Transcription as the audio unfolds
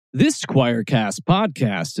This Choircast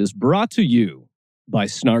podcast is brought to you by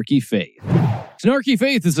Snarky Faith. Snarky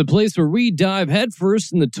Faith is a place where we dive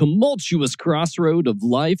headfirst in the tumultuous crossroad of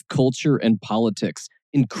life, culture, and politics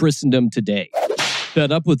in Christendom today.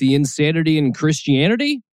 Fed up with the insanity in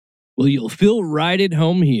Christianity? Well, you'll feel right at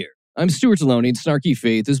home here. I'm Stuart Deloney, and Snarky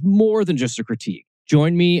Faith is more than just a critique.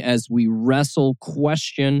 Join me as we wrestle,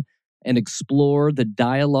 question, and explore the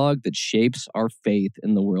dialogue that shapes our faith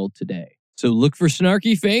in the world today. So look for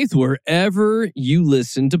Snarky Faith wherever you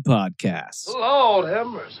listen to podcasts. Lord have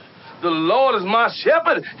mercy. The Lord is my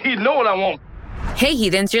shepherd. He knows what I want. Hey,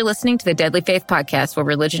 heathens, you're listening to the Deadly Faith Podcast, where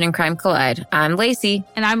religion and crime collide. I'm Lacey.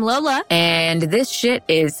 And I'm Lola. And this shit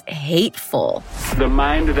is hateful. The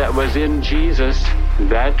mind that was in Jesus,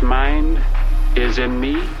 that mind is in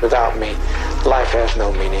me. Without me, life has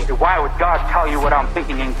no meaning. Why would God tell you what I'm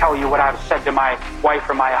thinking and tell you what I've said to my wife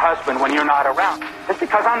or my husband when you're not around? It's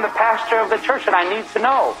because I'm the pastor of the church and I need to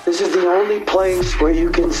know. This is the only place where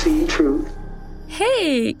you can see truth.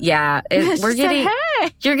 Hey, yeah, we're getting.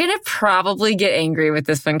 You're gonna probably get angry with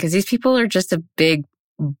this one because these people are just a big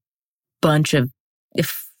bunch of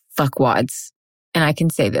fuckwads. And I can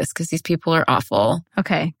say this because these people are awful.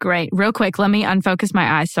 Okay, great. Real quick, let me unfocus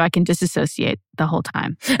my eyes so I can disassociate the whole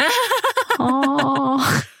time.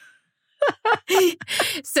 Oh.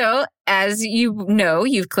 So, as you know,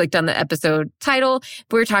 you've clicked on the episode title.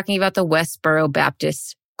 We're talking about the Westboro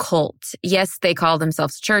Baptist cult. Yes, they call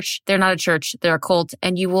themselves a church. They're not a church. They're a cult.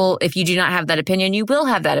 And you will, if you do not have that opinion, you will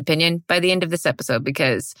have that opinion by the end of this episode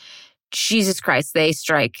because Jesus Christ, they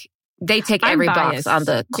take every box on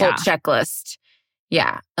the cult checklist.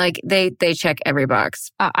 Yeah, like they check every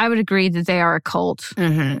box. I would agree that they are a cult.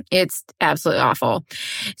 Mm-hmm. It's absolutely awful.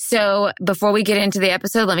 So before we get into the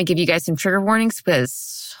episode, let me give you guys some trigger warnings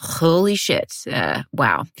because holy shit.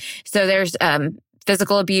 Wow. So there's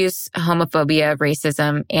physical abuse, homophobia,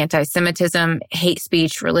 racism, anti-Semitism, hate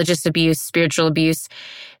speech, religious abuse, spiritual abuse.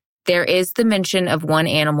 There is the mention of one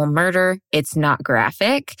animal murder. It's not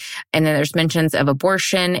graphic. And then there's mentions of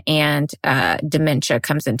abortion and dementia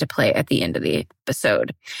comes into play at the end of the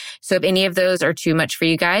episode. So if any of those are too much for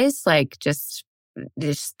you guys, like just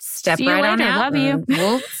step right on out. Love you.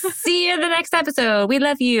 We'll see you in the next episode. We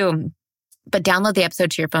love you. But download the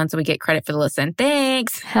episode to your phone so we get credit for the listen.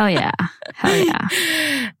 Thanks. Hell yeah. Hell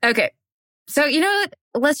yeah. Okay. So, you know what?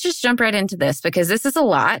 Let's just jump right into this because this is a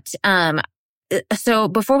lot. So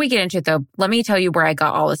before we get into it, though, let me tell you where I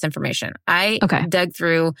got all this information. I dug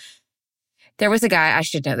through. There was a guy, I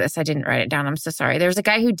should know this. I didn't write it down. I'm so sorry. There was a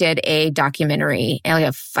guy who did a documentary, I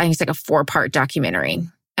think it's like a 4-part documentary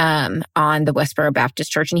on the Westboro Baptist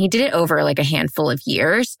Church. And he did it over like a handful of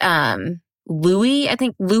years.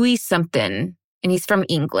 Louis something. And he's from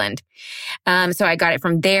England. So I got it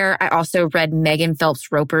from there. I also read Megan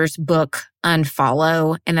Phelps Roper's book,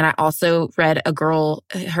 Unfollow. And then I also read a girl,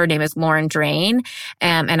 her name is Lauren Drain.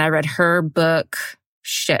 And I read her book.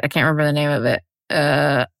 Shit, I can't remember the name of it.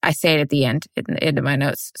 I say it at the end, in the end of my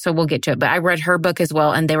notes. So we'll get to it. But I read her book as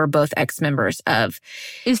well. And they were both ex-members of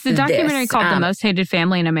Is the documentary called The Most Hated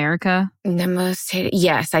Family in America? The Most Hated,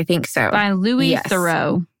 yes, I think so. By Louis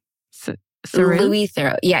Theroux. Louis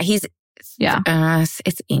Theroux. Yeah,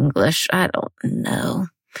 it's English. I don't know.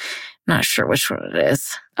 Not sure which one it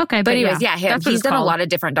is. Okay. But anyways, he's done a lot of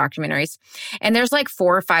different documentaries. And there's like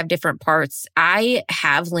 4 or 5 different parts. I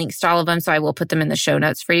have links to all of them, so I will put them in the show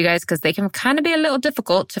notes for you guys because they can kind of be a little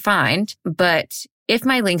difficult to find. But if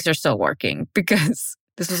my links are still working, because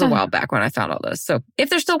this was a while back when I found all those. So if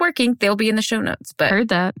they're still working, they'll be in the show notes. But heard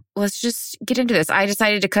that. Let's just get into this. I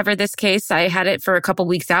decided to cover this case. I had it for a couple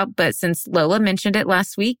weeks out, but since Lola mentioned it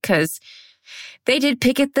last week, because they did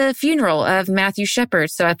Picket the funeral of Matthew Shepard.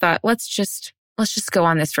 So I thought, let's just go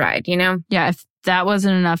on this ride, you know? Yeah, if that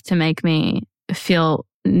wasn't enough to make me feel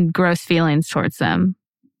gross feelings towards them,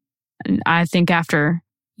 I think after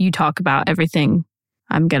you talk about everything,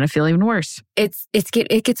 I'm going to feel even worse. It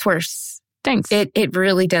gets worse. Thanks. It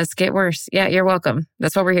really does get worse. Yeah, you're welcome.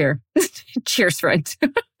 That's why we're here. Cheers, friend.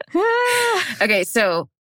 Okay, so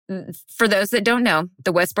for those that don't know,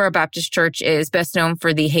 the Westboro Baptist Church is best known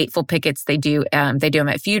for the hateful pickets they do. They do them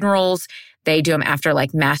at funerals. They do them after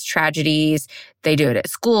like mass tragedies. They do it at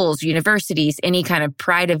schools, universities, any kind of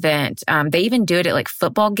pride event. They even do it at like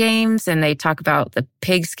football games, and they talk about the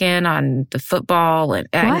pigskin on the football. And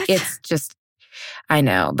it's just, I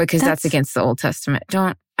know, because that's against the Old Testament.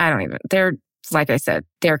 They're, like I said,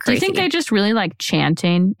 they're crazy. Do you think they just really like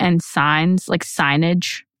chanting and signs, like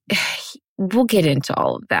signage? We'll get into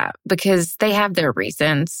all of that because they have their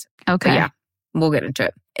reasons. Okay. But yeah, we'll get into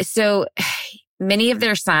it. So many of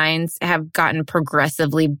their signs have gotten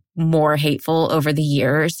progressively more hateful over the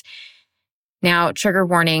years. Now, trigger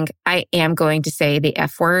warning, I am going to say the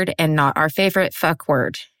F word and not our favorite fuck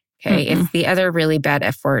word. Okay, it's the other really bad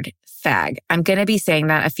F word, fag. I'm going to be saying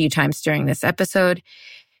that a few times during this episode.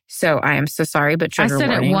 So I am so sorry, but trigger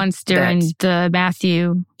warning. I said it once during the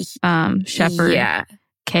Matthew Shepard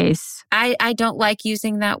case. I don't like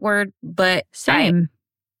using that word, but same.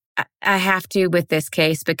 I have to with this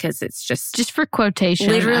case because it's just for quotation.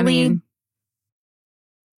 Literally,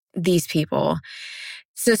 these people.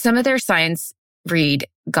 So some of their signs read,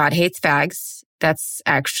 God hates fags. That's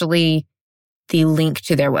actually the link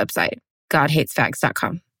to their website.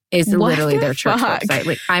 GodHatesFags.com is literally their church website.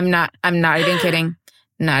 Like, I'm not even kidding.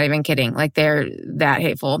 Not even kidding. Like, they're that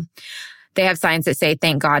hateful. They have signs that say,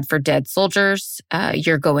 thank God for dead soldiers.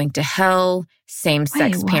 You're going to hell.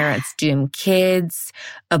 Same-sex parents doom kids.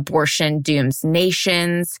 Abortion dooms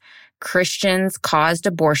nations. Christians caused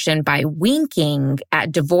abortion by winking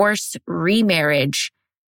at divorce, remarriage,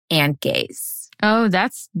 and gays. Oh,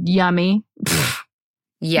 that's yummy.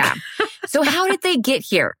 Yeah. So how did they get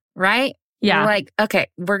here, right? Yeah. We're like, okay,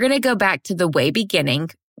 we're going to go back to the way beginning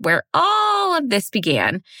where all of this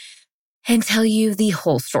began and tell you the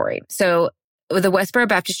whole story. So the Westboro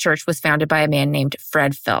Baptist Church was founded by a man named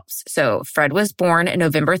Fred Phelps. So Fred was born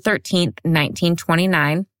November 13th,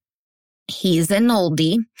 1929. He's an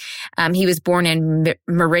oldie. He was born in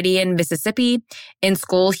Meridian, Mississippi. In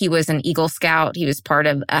school, he was an Eagle Scout. He was part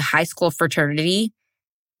of a high school fraternity.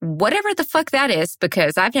 Whatever the fuck that is,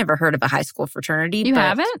 because I've never heard of a high school fraternity. You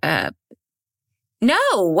haven't? No.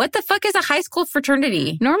 What the fuck is a high school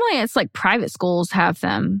fraternity? Normally, it's like private schools have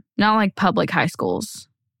them, not like public high schools.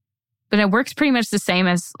 But it works pretty much the same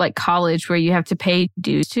as like college, where you have to pay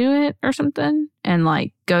dues to it or something and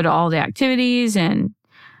like go to all the activities and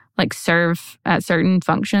like serve at certain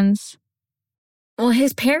functions. Well,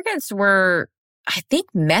 his parents were, I think,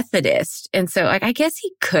 Methodist. And so like, I guess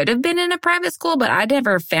he could have been in a private school, but I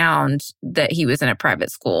never found that he was in a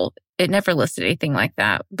private school. It never listed anything like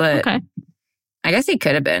that. But okay. I guess he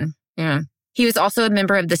could have been. Yeah. He was also a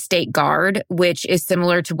member of the State Guard, which is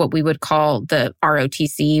similar to what we would call the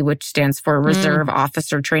ROTC, which stands for Reserve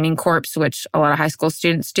Officer Training Corps, which a lot of high school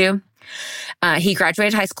students do. He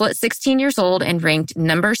graduated high school at 16 years old and ranked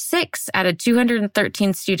number 6 out of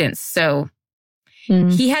 213 students. So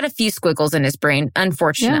he had a few squiggles in his brain,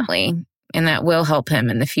 unfortunately, and that will help him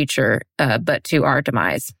in the future, but to our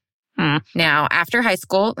demise. Now, after high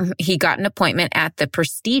school, he got an appointment at the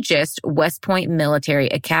prestigious West Point Military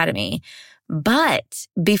Academy. But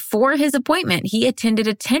before his appointment, he attended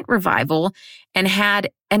a tent revival and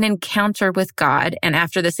had an encounter with God. And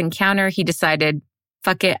after this encounter, he decided,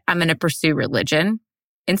 fuck it, I'm going to pursue religion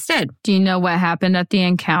instead. Do you know what happened at the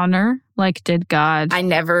encounter? Like, did God... I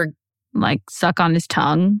never... like, suck on his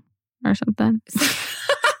tongue or something?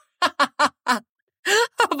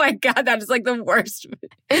 Oh my God, that is like the worst.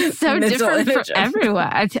 It's so different for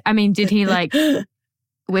everyone. I mean, did he like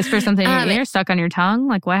whisper something in your ear, suck on your tongue?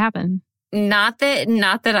 Like, what happened? Not that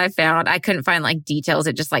I found. I couldn't find like details.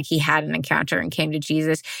 It just like he had an encounter and came to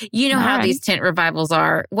Jesus. You know how these tent revivals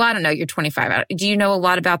are. Well, I don't know. You're 25. Do you know a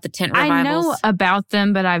lot about the tent revivals? I know about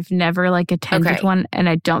them, but I've never like attended one. And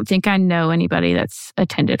I don't think I know anybody that's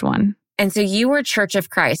attended one. And so you were Church of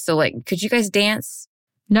Christ. So like, could you guys dance?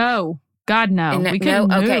 No. God, no. We couldn't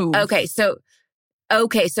move. Okay.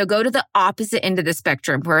 So go to the opposite end of the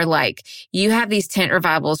spectrum where like you have these tent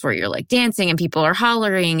revivals where you're like dancing and people are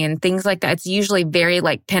hollering and things like that. It's usually very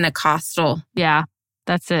like Pentecostal. Yeah,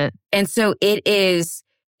 that's it. And so it is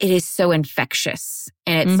so infectious.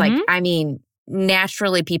 And it's like, I mean,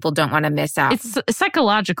 naturally people don't want to miss out. It's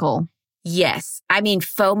psychological. Yes. I mean,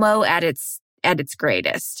 FOMO at its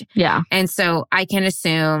greatest. Yeah. And so I can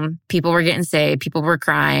assume people were getting saved, people were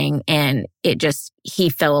crying, and he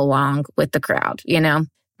fell along with the crowd, you know?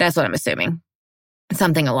 That's what I'm assuming.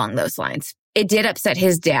 Something along those lines. It did upset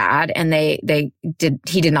his dad, and he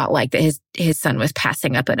did not like that his son was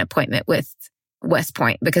passing up an appointment with West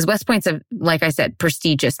Point, because West Point's like I said,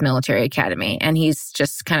 prestigious military academy, and he's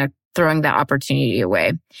just kind of throwing that opportunity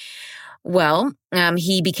away. Well,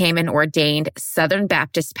 he became an ordained Southern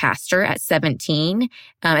Baptist pastor at 17,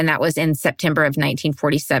 and that was in September of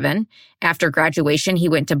 1947. After graduation, he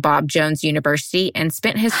went to Bob Jones University and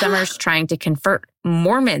spent his summers trying to convert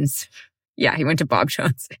Mormons. Yeah, he went to Bob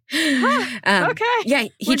Jones. Okay. Yeah,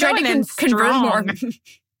 he tried to convert Mormons.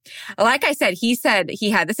 Like I said he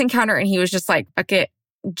had this encounter and he was just like, fuck it,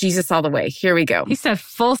 Jesus all the way. Here we go. He said,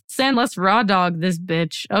 full send, let's raw dog this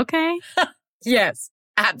bitch. Okay. Yes.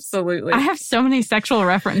 Absolutely. I have so many sexual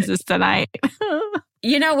references tonight.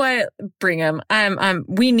 You know what? Bring them.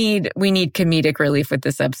 We need comedic relief with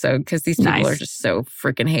this episode because these people are just so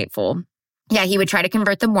freaking hateful. Yeah, he would try to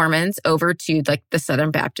convert the Mormons over to like the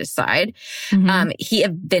Southern Baptist side. He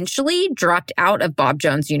eventually dropped out of Bob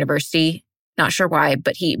Jones University. Not sure why,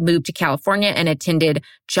 but he moved to California and attended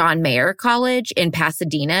John Mayer College in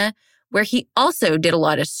Pasadena, where he also did a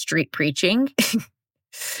lot of street preaching.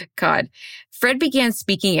 God. Fred began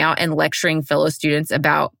speaking out and lecturing fellow students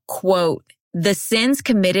about, quote, the sins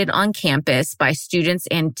committed on campus by students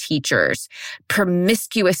and teachers,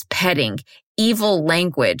 promiscuous petting, evil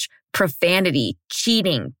language, profanity,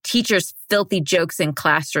 cheating, teachers' filthy jokes in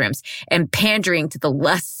classrooms, and pandering to the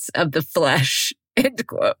lusts of the flesh, end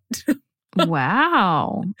quote.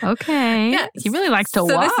 Wow. Okay. Yeah. He really likes to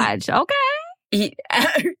watch.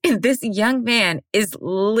 This young man is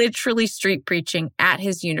literally street preaching at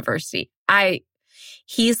his university.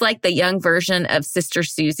 He's like the young version of Sister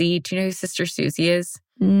Susie. Do you know who Sister Susie is?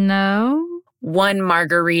 No. One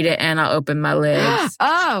margarita and I'll open my legs.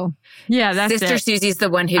 Oh, yeah, that's Sister Susie's the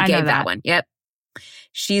one who gave that one. Yep.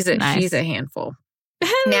 She's a handful.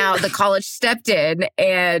 Now, the college stepped in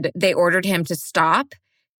and they ordered him to stop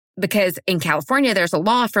because in California, there's a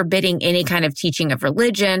law forbidding any kind of teaching of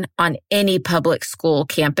religion on any public school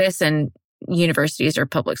campus, and universities are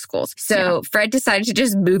public schools. So Fred decided to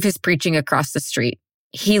just move his preaching across the street.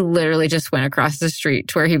 He literally just went across the street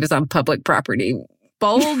to where he was on public property.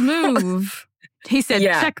 Bold move. He said,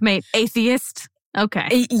 checkmate, atheist.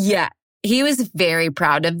 Okay. Yeah. He was very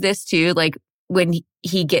proud of this too. Like when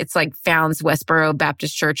he gets like founds Westboro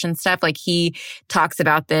Baptist Church and stuff, like he talks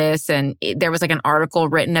about this and there was like an article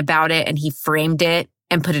written about it and he framed it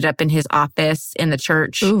and put it up in his office in the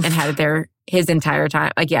church and had it there his entire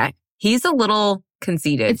time. Like, yeah, he's a little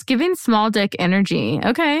conceited. It's giving small dick energy.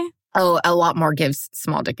 Okay. Oh, a lot more gives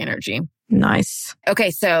small dick energy. Nice. Okay,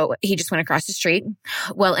 so he just went across the street.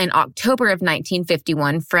 Well, in October of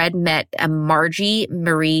 1951, Fred met Margie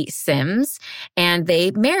Marie Sims, and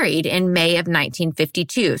they married in May of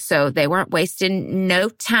 1952. So they weren't wasting no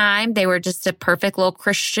time. They were just a perfect little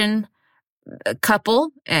Christian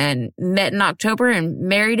couple and met in October and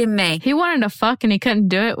married in May. He wanted to fuck and he couldn't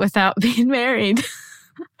do it without being married.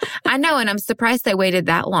 I know, and I'm surprised they waited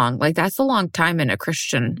that long. Like, that's a long time in a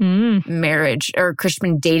Christian marriage or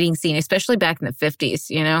Christian dating scene, especially back in the 50s,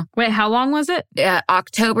 you know? Wait, how long was it?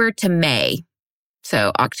 October to May.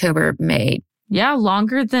 So October, May. Yeah,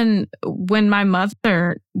 longer than when my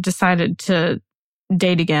mother decided to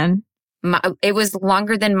date again. It was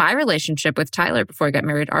longer than my relationship with Tyler before I got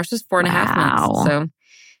married. Ours was 4.5 months. So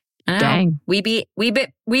dang. We beat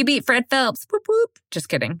Fred Phelps. Whoop, whoop. Just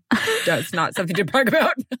kidding. That's not something to brag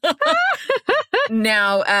about.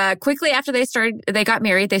 Now, quickly after they got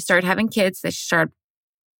married, they started having kids. They started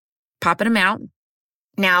popping them out.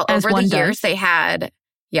 Now, over the years, they had,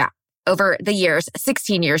 over the years,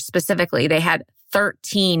 16 years specifically, they had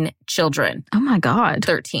 13 children. Oh my God.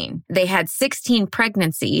 13. They had 16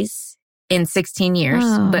 pregnancies in 16 years,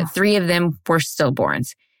 but 3 of them were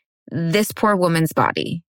stillborns. This poor woman's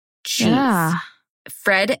body. Jeez. Yeah.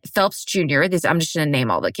 Fred Phelps Jr. I'm just going to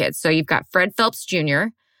name all the kids. So you've got Fred Phelps Jr.,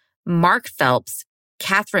 Mark Phelps,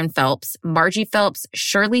 Catherine Phelps, Margie Phelps,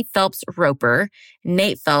 Shirley Phelps Roper,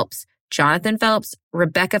 Nate Phelps, Jonathan Phelps,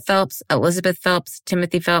 Rebecca Phelps, Elizabeth Phelps,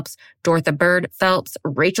 Timothy Phelps, Dorothy Bird Phelps,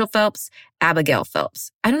 Rachel Phelps, Abigail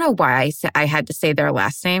Phelps. I don't know why I had to say their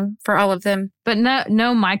last name for all of them. But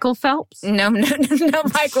no Michael Phelps? No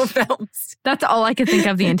Michael Phelps. That's all I could think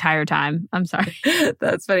of the entire time. I'm sorry.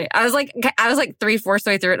 That's funny. I was like 3/4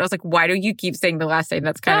 way through it. And I was like, why do you keep saying the last name?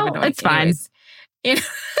 That's kind of annoying. It's fine. You know?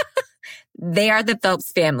 They are the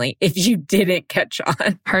Phelps family, if you didn't catch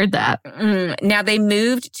on. Heard that. Now, they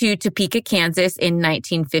moved to Topeka, Kansas in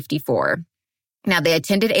 1954. Now, they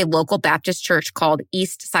attended a local Baptist church called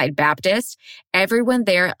East Side Baptist. Everyone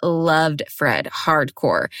there loved Fred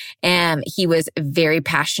hardcore. And he was very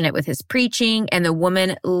passionate with his preaching, and the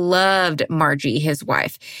woman loved Margie, his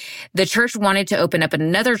wife. The church wanted to open up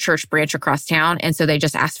another church branch across town, and so they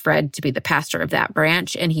just asked Fred to be the pastor of that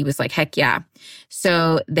branch, and he was like, heck yeah.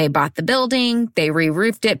 So they bought the building, they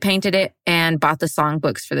re-roofed it, painted it, and bought the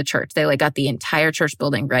songbooks for the church. They got the entire church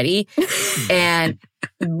building ready. And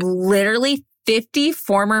literally 50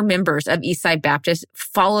 former members of Eastside Baptist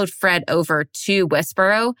followed Fred over to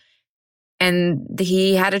Westboro, and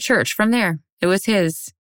he had a church from there. It was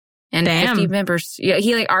his. And 50 members. Yeah,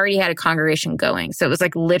 he already had a congregation going. So it was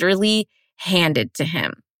literally handed to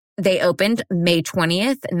him. They opened May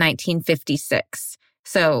 20th, 1956.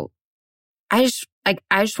 So I just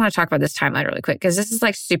want to talk about this timeline really quick because this is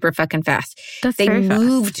super fucking fast. They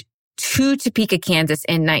moved to Topeka, Kansas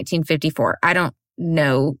in 1954. I don't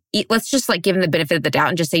know. Let's just give him the benefit of the doubt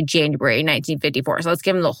and just say January 1954. So let's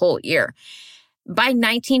give him the whole year. By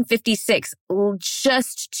 1956,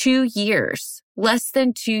 just 2 years, less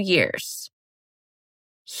than 2 years,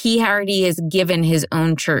 he already has given his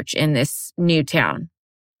own church in this new town.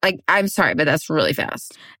 Like, I'm sorry, but that's really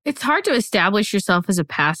fast. It's hard to establish yourself as a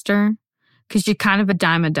pastor because you're kind of a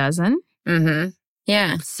dime a dozen. Mm-hmm.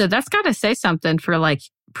 Yeah. So that's got to say something for like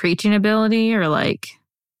preaching ability or like,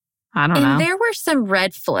 I don't know. And there were some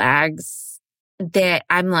red flags that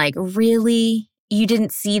I'm like, really? You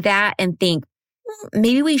didn't see that and think,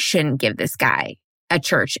 maybe we shouldn't give this guy a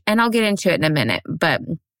church. And I'll get into it in a minute. But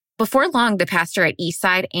before long, the pastor at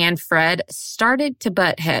Eastside and Fred started to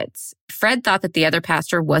butt heads. Fred thought that the other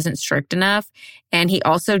pastor wasn't strict enough. And he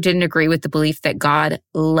also didn't agree with the belief that God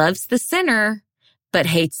loves the sinner, but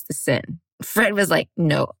hates the sin. Fred was like,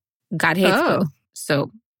 no, God hates both.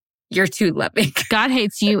 So you're too loving. God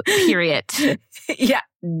hates you, period. Yeah,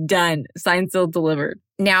 done. Signed, sealed, delivered.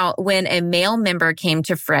 Now, when a male member came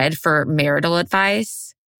to Fred for marital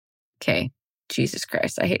advice, okay, Jesus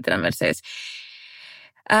Christ, I hate that I'm going to say this.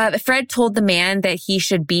 Fred told the man that he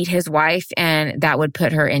should beat his wife and that would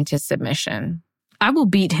put her into submission. I will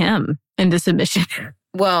beat him into submission.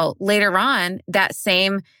 Well, later on, that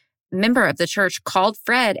same member of the church called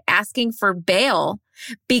Fred asking for bail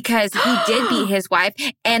because he did beat his wife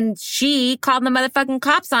and she called the motherfucking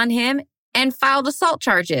cops on him and filed assault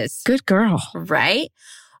charges. Good girl. Right?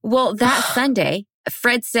 Well, that Sunday,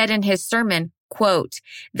 Fred said in his sermon, quote,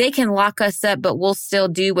 "They can lock us up, but we'll still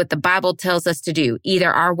do what the Bible tells us to do. Either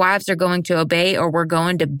our wives are going to obey or we're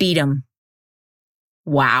going to beat them."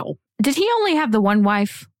 Wow. Did he only have the one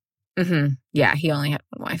wife? Mm-hmm. Yeah, he only had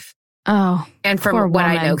one wife. Oh, and from what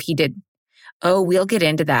I know, he did. Oh, we'll get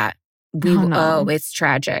into that. It's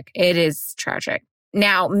tragic. It is tragic.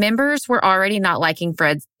 Now, members were already not liking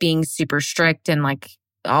Fred being super strict and like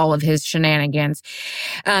all of his shenanigans.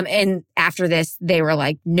 And after this, they were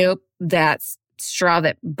like, nope, that's straw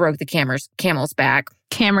that broke the camel's back.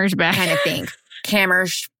 Camer's back. Kind of thing.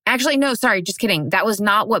 Actually, no, sorry, just kidding. That was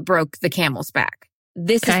not what broke the camel's back.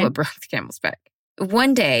 This is what broke the camel's back.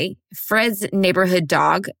 One day, Fred's neighborhood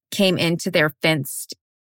dog came into their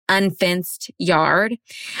unfenced yard,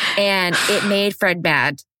 and it made Fred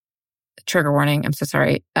mad. Trigger warning. I'm so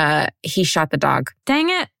sorry. He shot the dog. Dang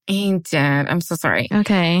it. He did. I'm so sorry.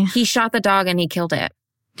 Okay. He shot the dog and he killed it.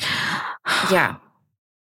 Yeah.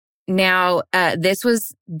 Now, this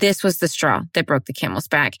was the straw that broke the camel's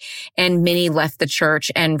back, and many left the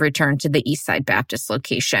church and returned to the Eastside Baptist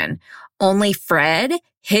location. Only Fred,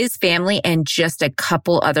 his family, and just a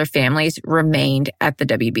couple other families remained at the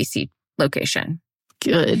WBC location.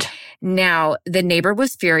 Good. Now, the neighbor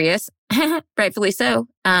was furious, rightfully so.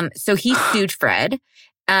 So he sued Fred.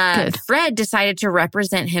 Fred decided to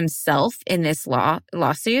represent himself in this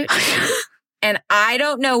lawsuit. And I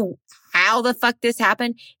don't know how the fuck this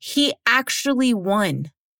happened. He actually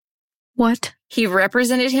won. What? He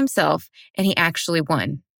represented himself and he actually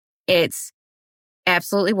won. It's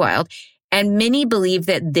absolutely wild. And many believe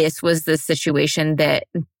that this was the situation that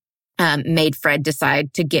made Fred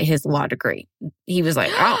decide to get his law degree. He was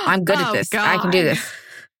like, oh, I'm good at this. God. I can do this.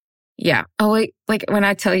 Yeah. Oh, wait, like when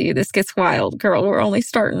I tell you this gets wild, girl, we're only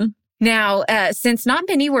starting. Now, since not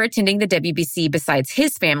many were attending the WBC besides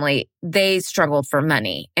his family, they struggled for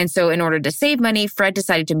money. And so in order to save money, Fred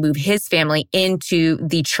decided to move his family into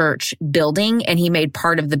the church building, and he made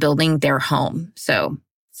part of the building their home. So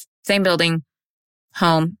same building,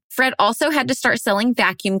 home. Fred also had to start selling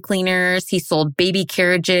vacuum cleaners. He sold baby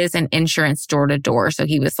carriages and insurance door to door. So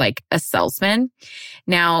he was like a salesman.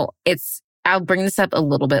 Now, I'll bring this up a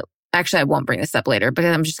little bit. Actually, I won't bring this up later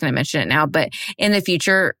because I'm just going to mention it now. But in the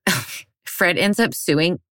future, Fred ends up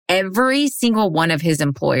suing every single one of his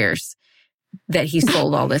employers that he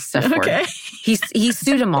sold all this stuff for. He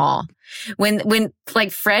sued them all. When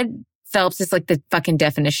like Fred Phelps is like the fucking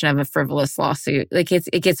definition of a frivolous lawsuit. Like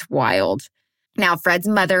it gets wild. Now, Fred's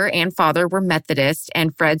mother and father were Methodist,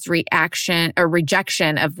 and Fred's rejection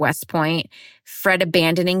of West Point, Fred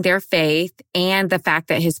abandoning their faith, and the fact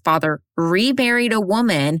that his father remarried a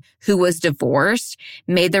woman who was divorced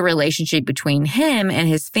made the relationship between him and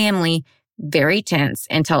his family very tense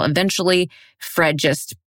until eventually Fred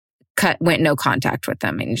just went no contact with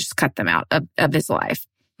them and just cut them out of his life.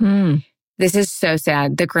 This is so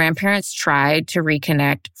sad. The grandparents tried to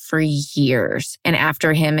reconnect for years. And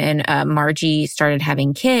after him and Margie started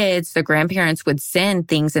having kids, the grandparents would send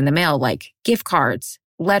things in the mail like gift cards,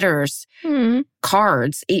 letters,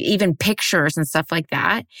 cards, even pictures and stuff like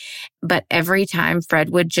that. But every time Fred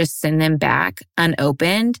would just send them back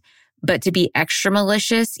unopened. But to be extra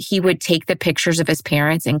malicious, he would take the pictures of his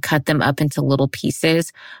parents and cut them up into little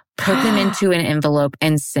pieces, put them into an envelope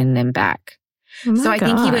and send them back. Oh my So I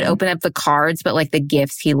think he would God. open up the cards, but like the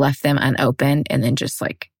gifts, he left them unopened and then just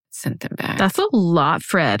like sent them back. That's a lot,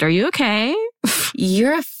 Fred. Are you okay?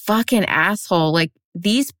 You're a fucking asshole. Like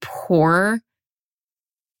these poor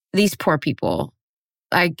people.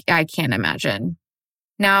 I can't imagine.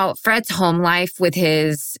 Now, Fred's home life with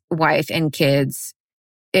his wife and kids,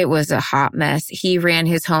 it was a hot mess. He ran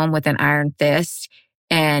his home with an iron fist,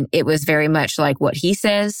 and it was very much like what he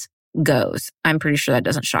says goes. I'm pretty sure that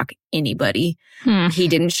doesn't shock anybody. He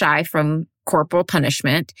didn't shy from corporal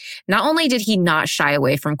punishment. Not only did he not shy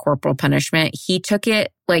away from corporal punishment, he took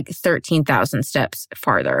it like 13,000 steps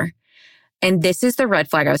farther. And this is the red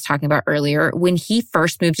flag I was talking about earlier. When he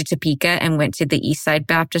first moved to Topeka and went to the Eastside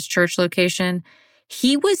Baptist Church location,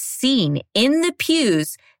 he was seen in the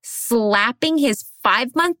pews slapping his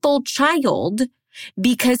 5-month-old child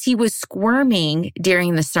because he was squirming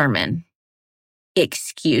during the sermon.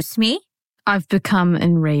 Excuse me? I've become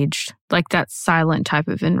enraged, like that silent type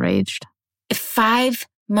of enraged. 5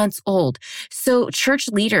 months old. So church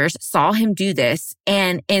leaders saw him do this,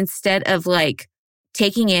 and instead of like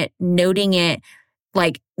taking it, noting it,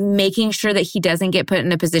 like making sure that he doesn't get put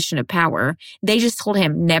in a position of power, they just told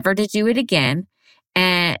him never to do it again.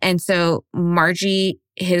 And so Margie,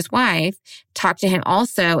 his wife, talked to him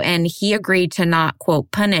also, and he agreed to not, quote,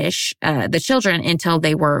 punish the children until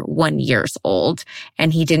they were 1 year old.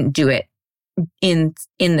 And he didn't do it in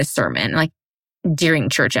the sermon, like during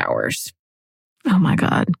church hours. Oh my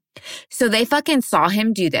God. So they fucking saw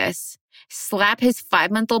him do this, slap his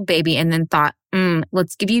 5-month-old baby, and then thought,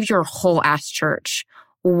 let's give you your whole ass church.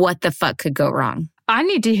 What the fuck could go wrong? I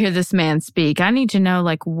need to hear this man speak. I need to know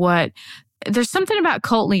like what... There's something about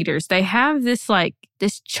cult leaders. They have this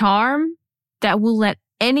charm that will let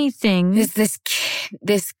anything... This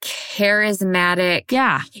charismatic...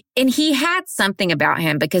 Yeah. And he had something about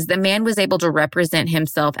him because the man was able to represent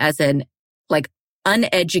himself as an like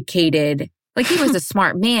uneducated... Like he was a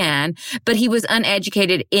smart man, but he was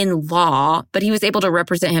uneducated in law, but he was able to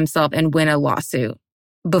represent himself and win a lawsuit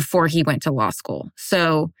before he went to law school.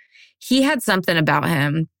 So he had something about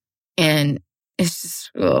him, and it's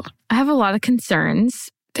just, ugh. I have a lot of concerns.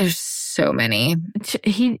 There's so many.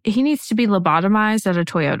 He needs to be lobotomized at a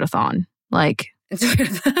Toyota-thon. Like...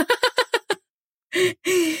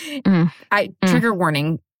 Trigger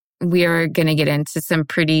warning. We are going to get into some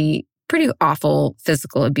pretty awful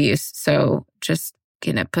physical abuse. So just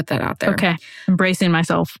gonna put that out there. Okay. I'm bracing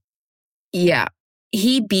myself. Yeah.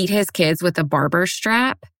 He beat his kids with a barber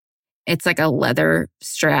strap. It's like a leather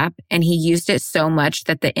strap. And he used it so much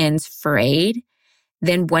that the ends frayed.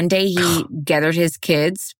 Then one day he gathered his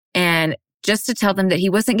kids and just to tell them that he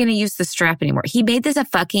wasn't going to use the strap anymore. He made this a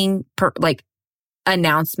fucking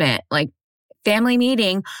announcement, like, family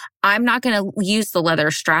meeting, I'm not going to use the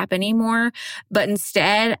leather strap anymore, but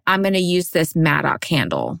instead I'm going to use this Maddock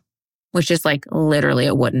handle, which is like literally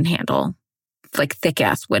a wooden handle, like thick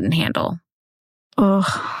ass wooden handle. Ugh.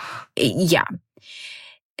 Yeah.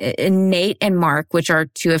 Nate and Mark, which are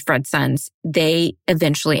two of Fred's sons, they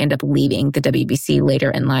eventually end up leaving the WBC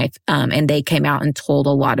later in life. And they came out and told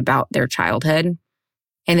a lot about their childhood,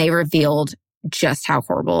 and they revealed just how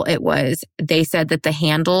horrible it was. They said that the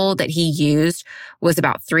handle that he used was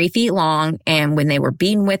about 3 feet long. And when they were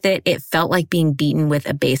beaten with it, it felt like being beaten with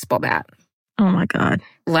a baseball bat. Oh my God.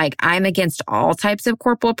 Like, I'm against all types of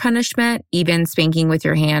corporal punishment, even spanking with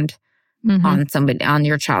your hand on somebody, on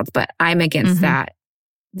your child. But I'm against that.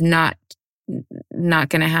 Not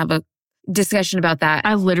going to have a discussion about that.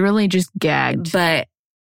 I literally just gagged. But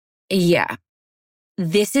yeah,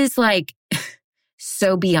 this is like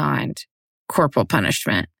so beyond corporal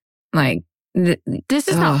punishment. Like, this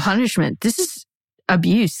is not punishment. This is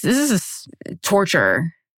abuse. This is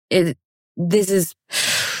torture. This is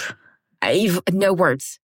no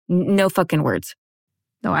words. No fucking words.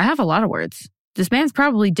 No, I have a lot of words. This man's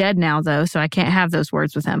probably dead now, though, so I can't have those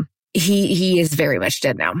words with him. He is very much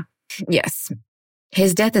dead now. Yes.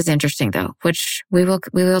 His death is interesting, though, which we will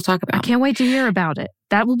talk about. I can't wait to hear about it.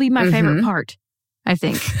 That will be my favorite part, I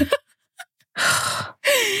think.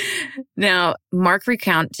 Now, Mark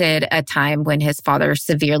recounted a time when his father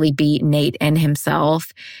severely beat Nate and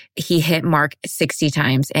himself. He hit Mark 60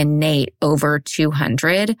 times and Nate over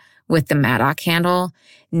 200 with the Maddock handle.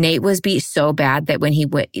 Nate was beat so bad that when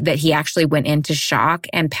he actually went into shock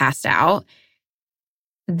and passed out.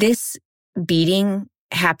 This beating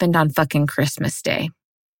happened on fucking Christmas Day.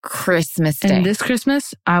 Christmas Day. And this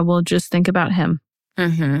Christmas, I will just think about him.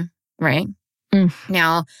 Right?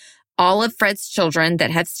 Now, all of Fred's children that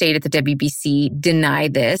have stayed at the WBC deny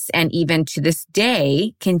this, and even to this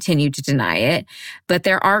day continue to deny it. But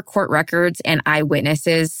there are court records and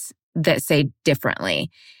eyewitnesses that say differently.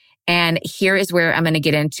 And here is where I'm going to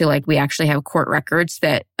get into, like, we actually have court records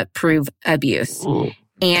that prove abuse.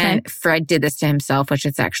 And Fred did this to himself, which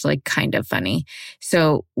is actually kind of funny.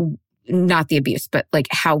 So not the abuse, but like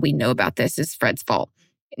how we know about this is Fred's fault.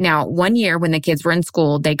 Now, one year when the kids were in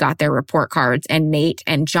school, they got their report cards and Nate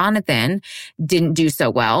and Jonathan didn't do so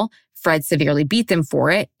well. Fred severely beat them for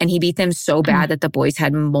it, and he beat them so bad that the boys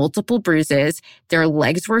had multiple bruises. Their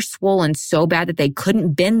legs were swollen so bad that they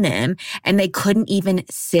couldn't bend them, and they couldn't even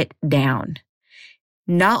sit down.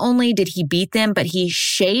 Not only did he beat them, but he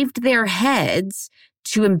shaved their heads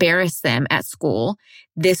to embarrass them at school.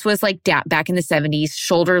 This was like back in the 70s.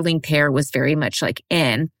 Shoulder length hair was very much like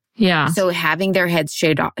in. Yeah. So having their heads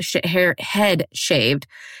head shaved,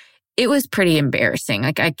 it was pretty embarrassing.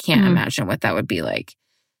 Like, I can't imagine what that would be like.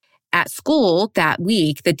 At school that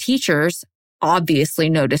week, the teachers obviously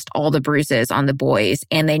noticed all the bruises on the boys,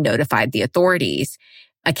 and they notified the authorities.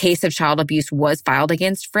 A case of child abuse was filed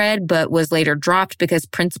against Fred, but was later dropped because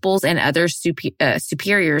principals and other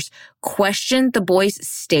superiors questioned the boys'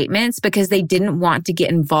 statements because they didn't want to get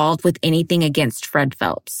involved with anything against Fred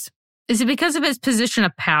Phelps. Is it because of his position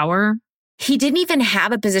of power? He didn't even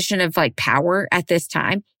have a position of like power at this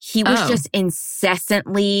time. He was just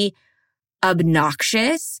incessantly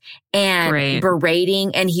obnoxious and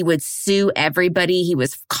berating, and he would sue everybody. He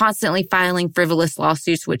was constantly filing frivolous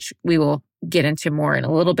lawsuits, which we will get into more in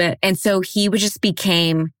a little bit. And so he just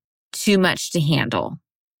became too much to handle.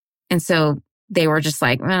 And so they were just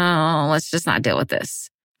like, oh, let's just not deal with this.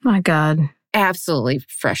 My God. Absolutely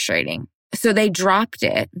frustrating. So they dropped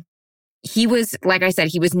it. He was, like I said,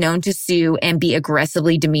 he was known to sue and be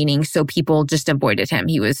aggressively demeaning, so people just avoided him.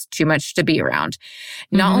 He was too much to be around.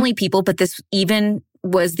 Not only people, but this even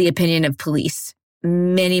was the opinion of police.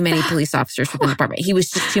 Many police officers within the department. He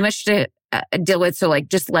was just too much to deal with, so like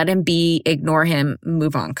just let him be, ignore him,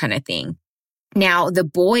 move on kind of thing. Now, the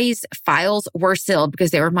boys' files were sealed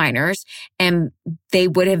because they were minors, and they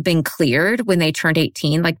would have been cleared when they turned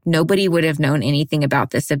 18. Like, nobody would have known anything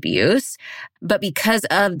about this abuse. But because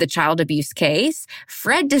of the child abuse case,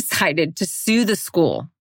 Fred decided to sue the school.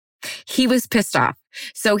 He was pissed off.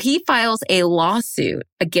 So he files a lawsuit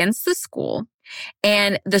against the school,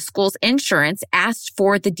 and the school's insurance asked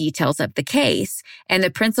for the details of the case, and the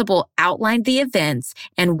principal outlined the events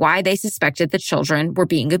and why they suspected the children were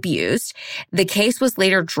being abused. The case was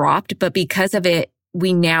later dropped, but because of it,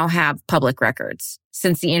 we now have public records.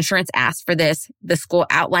 Since the insurance asked for this, the school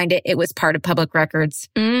outlined it. It was part of public records.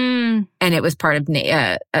 And it was part of,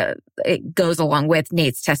 it goes along with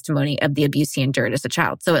Nate's testimony of the abuse he endured as a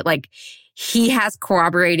child. So he has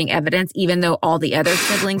corroborating evidence, even though all the other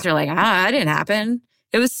siblings are like, that didn't happen.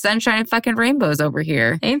 It was sunshine and fucking rainbows over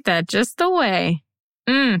here. Ain't that just the way?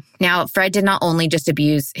 Now, Fred did not only just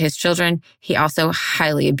abuse his children, he also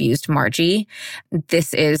highly abused Margie.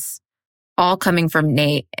 This is all coming from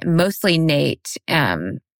Nate, mostly Nate,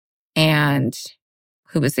 and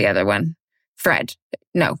who was the other one? Fred.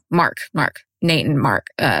 No, Mark. Nate and Mark.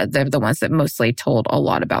 They're the ones that mostly told a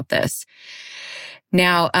lot about this.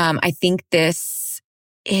 Now, I think this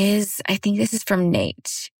is from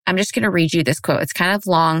Nate. I'm just going to read you this quote. It's kind of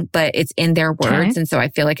long, but it's in their words. Okay. And so I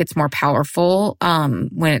feel like it's more powerful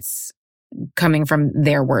when it's coming from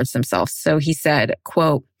their words themselves. So he said,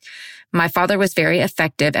 quote, "My father was very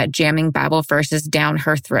effective at jamming Bible verses down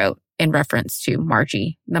her throat," in reference to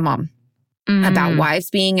Margie, the mom. About wives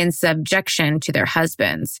being in subjection to their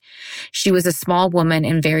husbands. She was a small woman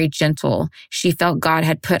and very gentle. She felt God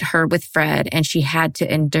had put her with Fred and she had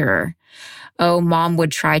to endure. Oh, mom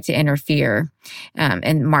would try to interfere.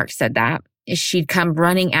 And Mark said that. She'd come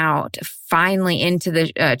running out finally into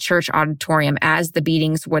the church auditorium as the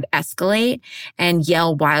beatings would escalate and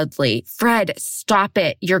yell wildly, "Fred, stop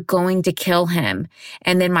it. You're going to kill him."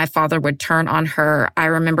 And then my father would turn on her. I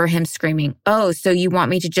remember him screaming, "Oh, so you want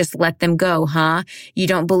me to just let them go, huh? You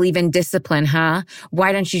don't believe in discipline, huh?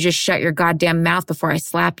 Why don't you just shut your goddamn mouth before I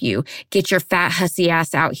slap you? Get your fat hussy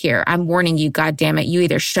ass out here. I'm warning you, goddammit. You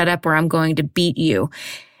either shut up or I'm going to beat you."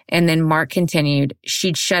 And then Mark continued,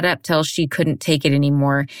 she'd shut up till she couldn't take it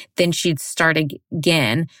anymore. Then she'd start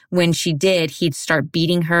again. When she did, he'd start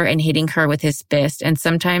beating her and hitting her with his fist. And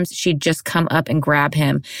sometimes she'd just come up and grab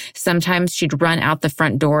him. Sometimes she'd run out the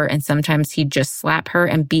front door, and sometimes he'd just slap her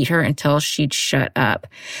and beat her until she'd shut up.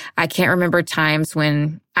 I can remember times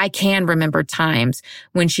when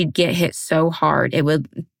she'd get hit so hard,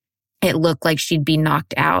 it looked like she'd be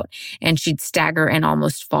knocked out, and she'd stagger and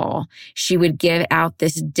almost fall. She would give out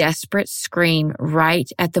this desperate scream right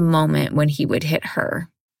at the moment when he would hit her.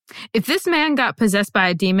 If this man got possessed by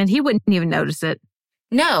a demon, he wouldn't even notice it.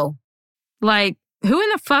 No. Like, who in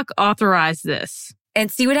the fuck authorized this? And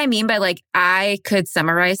see what I mean by like, I could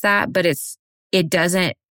summarize that, but it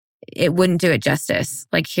wouldn't do it justice.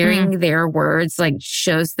 Like hearing their words, like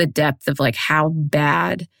shows the depth of like how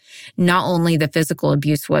bad not only the physical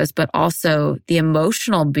abuse was, but also the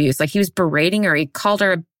emotional abuse. Like he was berating her. He called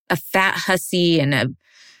her a fat hussy and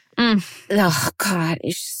oh God,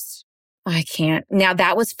 it's just, I can't. Now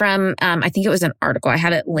that was from, I think it was an article. I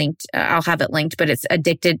have it linked. I'll have it linked, but it's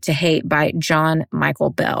Addicted to Hate by John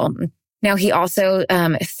Michael Bell. Now, he also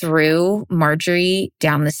threw Marjorie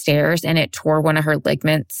down the stairs and it tore one of her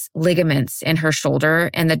ligaments in her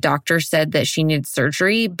shoulder. And the doctor said that she needed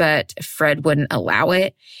surgery, but Fred wouldn't allow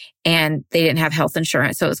it. And they didn't have health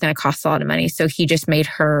insurance, so it was going to cost a lot of money. So he just made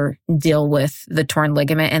her deal with the torn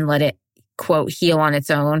ligament and let it, quote, heal on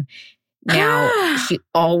its own. Now, she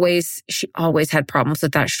always had problems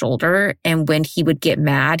with that shoulder. And when he would get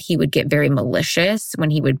mad, he would get very malicious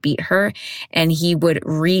when he would beat her. And he would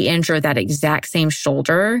re-injure that exact same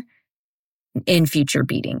shoulder in future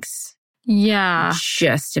beatings. Yeah.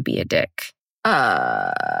 Just to be a dick.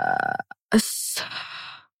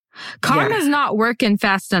 Karma's not working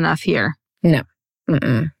fast enough here. No.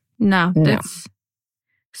 No.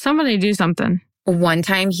 Somebody do something. One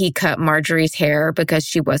time he cut Marjorie's hair because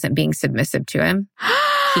she wasn't being submissive to him.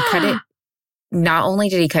 He cut it. Not only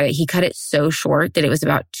did he cut it so short that it was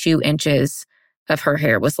about 2 inches of her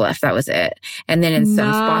hair was left. That was it. And then in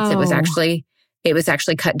some spots, it was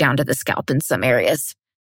actually cut down to the scalp in some areas.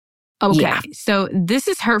 Okay. Yeah. So this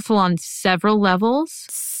is hurtful on several levels.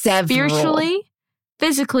 Spiritually,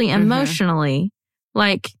 physically, emotionally.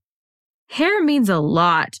 Like, hair means a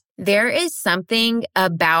lot. There is something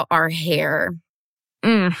about our hair,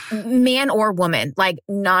 man or woman, like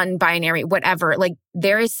non-binary, whatever. Like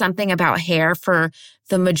there is something about hair for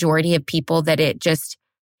the majority of people that it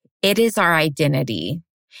is our identity.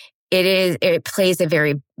 It plays a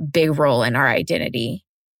very big role in our identity.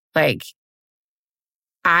 Like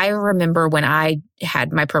I remember when I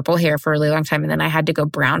had my purple hair for a really long time and then I had to go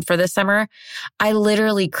brown for the summer, I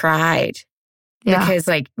literally cried. Yeah. Because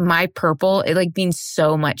like my purple, it like means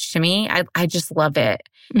so much to me. I just love it.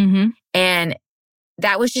 And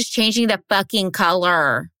that was just changing the fucking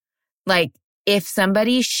color. Like if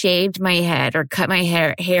somebody shaved my head or cut my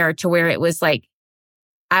hair to where it was like,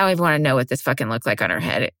 I don't even want to know what this fucking looked like on her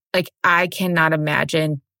head. Like I cannot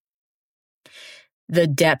imagine the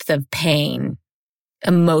depth of pain,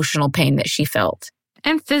 emotional pain that she felt.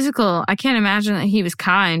 And physical. I can't imagine that he was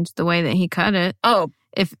kind the way that he cut it. Oh,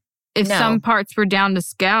 If some parts were down to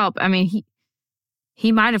scalp, I mean,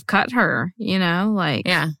 he might have cut her, like.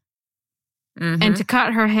 Yeah. And to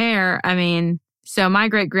cut her hair, I mean, so my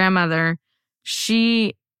great-grandmother,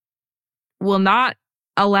 she will not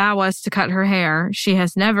allow us to cut her hair. She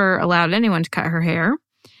has never allowed anyone to cut her hair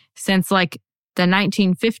since like the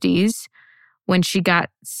 1950s when she got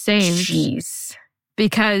saved. Jeez.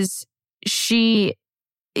 Because she...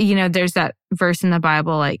 there's that verse in the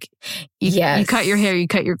Bible, like, you cut your hair, you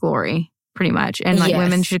cut your glory, pretty much. And, like,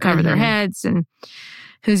 women should cover their heads and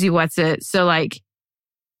who's you, what's it. So, like,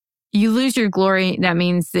 you lose your glory, that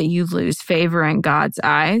means that you lose favor in God's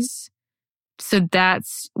eyes. So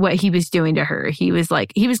that's what he was doing to her. He was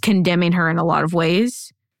condemning her in a lot of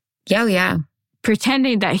ways. Yeah.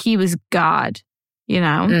 Pretending that he was God,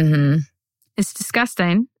 It's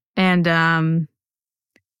disgusting. And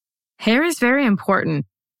hair is very important.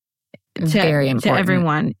 To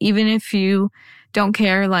everyone, even if you don't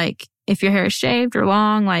care, like if your hair is shaved or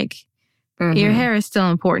long, like your hair is still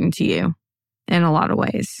important to you in a lot of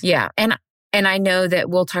ways. Yeah. And I know that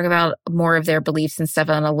we'll talk about more of their beliefs and stuff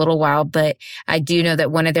in a little while, but I do know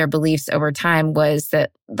that one of their beliefs over time was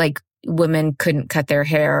that like women couldn't cut their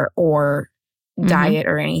hair or dye it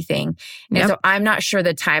or anything. And so I'm not sure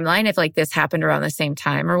the timeline if like this happened around the same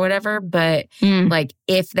time or whatever, but like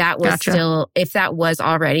if that was if that was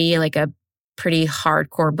already like a pretty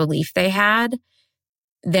hardcore belief they had,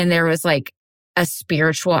 then there was like a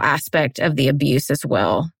spiritual aspect of the abuse as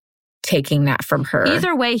well, taking that from her.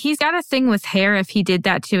 Either way, he's got a thing with hair if he did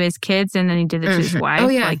that to his kids and then he did it to his wife. Oh,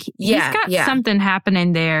 yeah. Like he's got something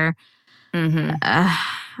happening there.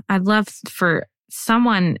 I'd love for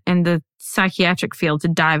someone in the psychiatric field to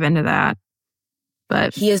dive into that.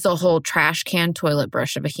 But he is a whole trash can toilet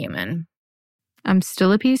brush of a human. I'm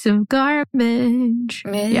still a piece of garbage.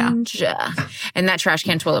 Yeah. And that trash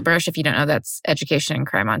can toilet brush, if you don't know, that's education and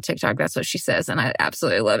crime on TikTok. That's what she says. And I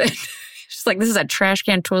absolutely love it. She's like, this is a trash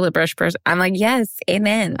can toilet brush person. I'm like, yes,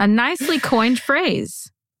 amen. A nicely coined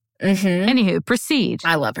phrase. Anywho, proceed.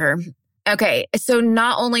 I love her. Okay, so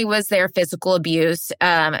not only was there physical abuse,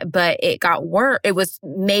 but it got worse. It was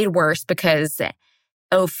made worse because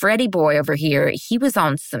Oh, Freddie boy over here, he was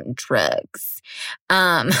on some drugs.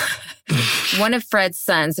 One of Fred's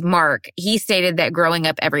sons, Mark, he stated that growing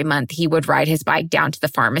up every month, he would ride his bike down to the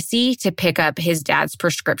pharmacy to pick up his dad's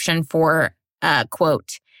prescription for,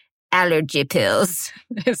 quote, allergy pills,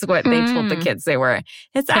 is what they told the kids they were.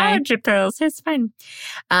 It's allergy pills. It's fine.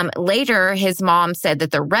 Later, his mom said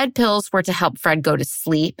that the red pills were to help Fred go to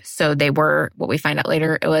sleep. So they were, what we find out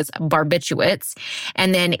later, it was barbiturates.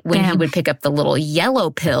 And then when he would pick up the little yellow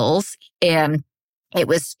pills,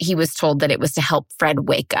 he was told that it was to help Fred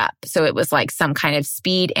wake up. So it was like some kind of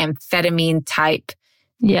speed amphetamine type,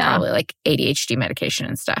 probably like ADHD medication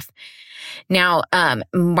and stuff. Now,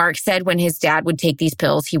 Mark said when his dad would take these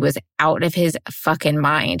pills, he was out of his fucking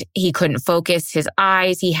mind. He couldn't focus his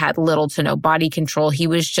eyes. He had little to no body control. He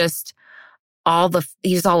was just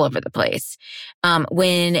he was all over the place.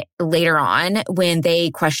 When later on, when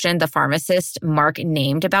they questioned the pharmacist Mark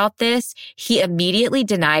named about this, he immediately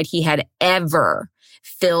denied he had ever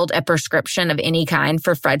filled a prescription of any kind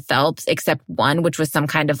for Fred Phelps, except one, which was some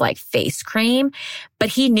kind of like face cream. But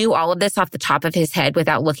he knew all of this off the top of his head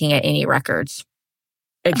without looking at any records.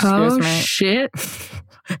 Excuse me. Shit.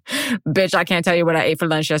 Bitch, I can't tell you what I ate for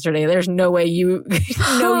lunch yesterday. There's no way you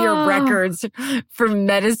know your records for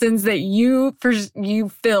medicines that you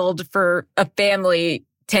filled for a family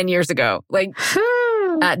 10 years ago. Like,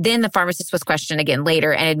 then the pharmacist was questioned again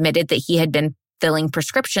later and admitted that he had been filling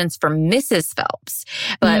prescriptions for Mrs. Phelps.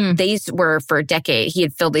 But these were for decades. He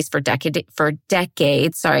had filled these for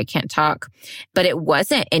decades. Sorry, I can't talk. But it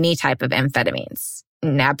wasn't any type of amphetamines.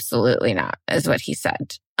 Absolutely not, is what he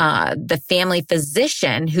said. The family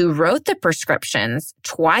physician who wrote the prescriptions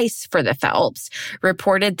twice for the Phelps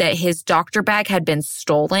reported that his doctor bag had been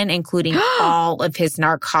stolen, including all of his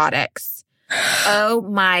narcotics. Oh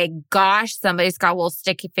my gosh, somebody's got little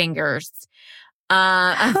sticky fingers.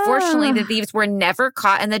 Unfortunately, the thieves were never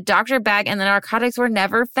caught, and the doctor bag and the narcotics were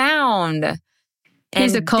never found.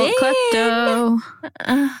 He's a cult klepto.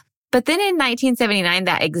 But then in 1979,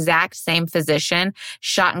 that exact same physician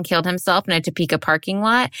shot and killed himself in a Topeka parking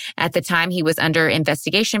lot. At the time, he was under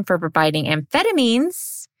investigation for providing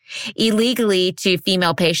amphetamines illegally to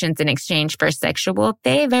female patients in exchange for sexual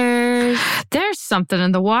favors. There's something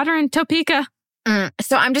in the water in Topeka.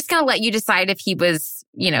 So I'm just going to let you decide if he was,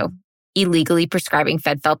 illegally prescribing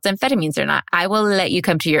Fred Phelps amphetamines or not. I will let you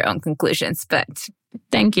come to your own conclusions, but...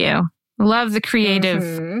 Thank you. Love the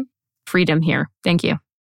creative freedom here. Thank you.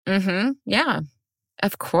 Yeah,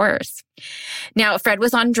 of course. Now, Fred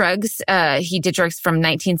was on drugs. He did drugs from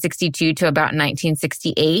 1962 to about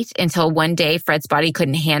 1968 until one day Fred's body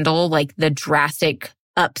couldn't handle like the drastic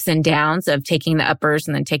ups and downs of taking the uppers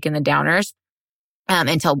and then taking the downers.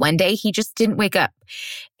 Until one day he just didn't wake up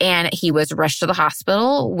and he was rushed to the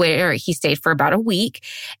hospital where he stayed for about a week.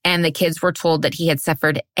 And the kids were told that he had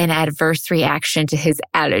suffered an adverse reaction to his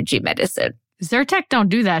allergy medicine. Zyrtec don't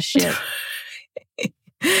do that shit.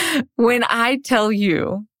 When I tell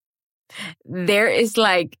you there is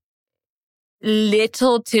like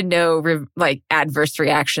little to no adverse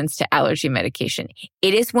reactions to allergy medication,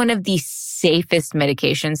 it is one of the safest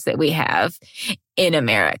medications that we have in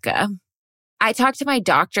America. I talked to my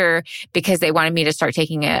doctor because they wanted me to start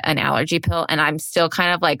taking an allergy pill, and I'm still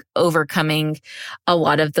kind of like overcoming a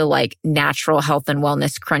lot of the like natural health and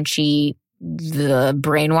wellness crunchy, the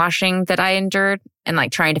brainwashing that I endured and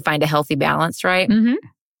like trying to find a healthy balance, right?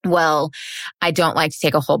 Well, I don't like to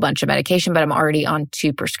take a whole bunch of medication, but I'm already on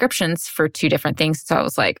 2 prescriptions for 2 different things. So I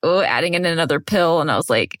was like, adding in another pill. And I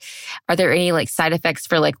was like, are there any like side effects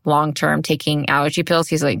for like long-term taking allergy pills?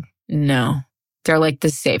 He's like, no. They're like the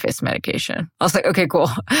safest medication. I was like, okay, cool.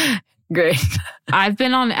 Great. I've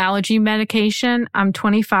been on allergy medication. I'm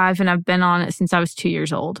 25 and I've been on it since I was 2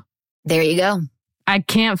 years old. There you go. I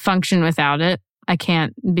can't function without it. I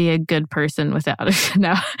can't be a good person without it.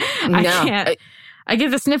 No, I can't. I get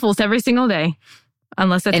the sniffles every single day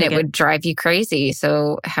unless I take it. And it would drive you crazy.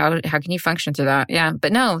 So how can you function through that? Yeah.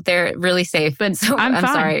 But no, they're really safe. But so I'm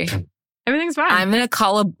fine. Sorry. Everything's fine. I'm going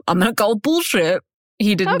to call bullshit.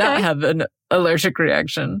 He did not have an allergic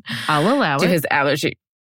reaction. I'll allow to it. his allergy.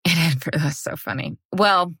 That's so funny.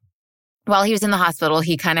 Well, while he was in the hospital,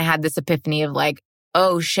 he kind of had this epiphany of like,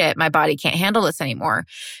 oh shit, my body can't handle this anymore.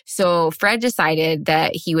 So Fred decided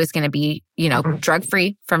that he was going to be,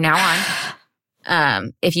 drug-free from now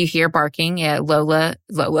on. If you hear barking, Luna,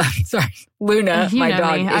 my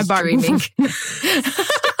dog, is dreaming.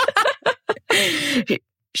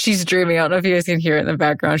 She's dreaming. I don't know if you guys can hear it in the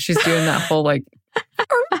background. She's doing that whole like...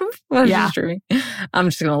 She's dreaming. I'm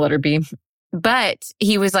just going to let her be. But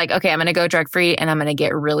he was like, okay, I'm going to go drug-free and I'm going to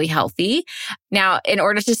get really healthy. Now, in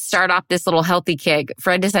order to start off this little healthy kick,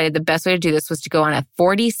 Fred decided the best way to do this was to go on a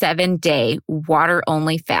 47-day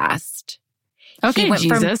water-only fast. Okay,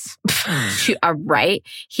 Jesus. Right.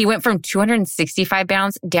 He went from 265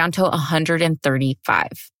 pounds down to 135.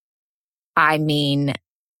 I mean,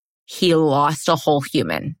 he lost a whole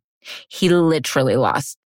human. He literally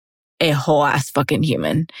lost a whole ass fucking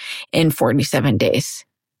human in 47 days.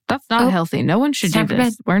 That's not healthy. No one should do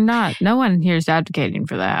this. No one here is advocating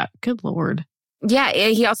for that. Good Lord. Yeah,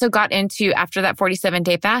 he also got into, after that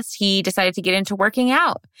 47-day fast, he decided to get into working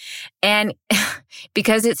out. And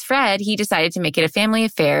because it's Fred, he decided to make it a family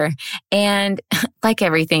affair. And like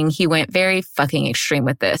everything, he went very fucking extreme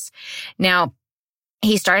with this. Now,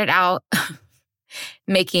 he started out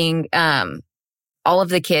making all of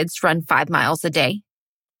the kids run 5 miles a day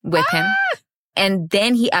with him. And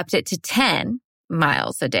then he upped it to 10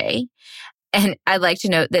 miles a day. And I'd like to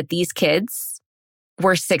note that these kids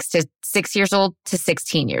were 6 years old to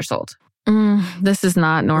 16 years old. This is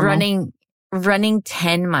not normal. Running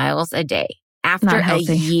 10 miles a day. After a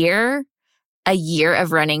year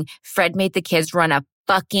of running, Fred made the kids run a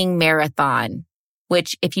fucking marathon,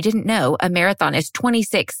 which, if you didn't know, a marathon is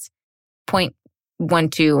 26.12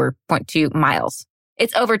 or 0.2 miles.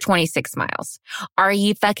 It's over 26 miles. Are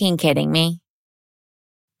you fucking kidding me?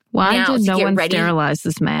 Why did no one sterilize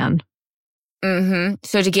this man?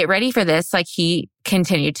 So to get ready for this, like, he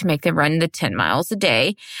continued to make them run the 10 miles a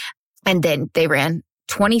day. And then they ran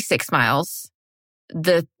 26 miles,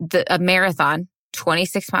 a marathon,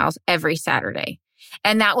 26 miles every Saturday.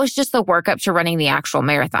 And that was just the workup to running the actual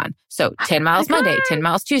marathon. So 10 miles Monday, 10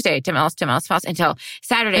 miles Tuesday, 10 miles, until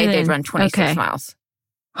Saturday they'd run 26 miles.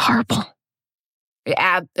 Horrible.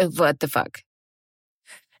 What the fuck?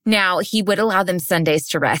 Now, he would allow them Sundays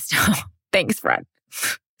to rest. Thanks, Fred.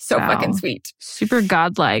 So fucking sweet. Super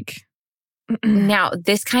godlike. Now,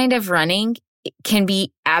 this kind of running can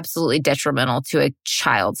be absolutely detrimental to a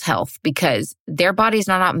child's health because their body's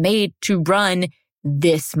not made to run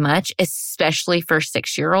this much, especially for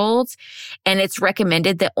 6-year-olds. And it's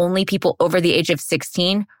recommended that only people over the age of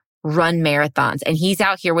 16 run marathons. And he's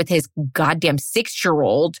out here with his goddamn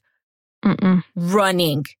 6-year-old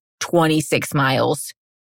running 26 miles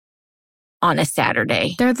on a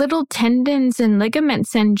Saturday. Their little tendons and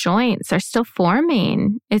ligaments and joints are still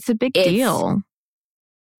forming. It's a big deal.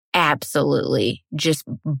 Absolutely. Just,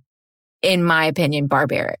 in my opinion,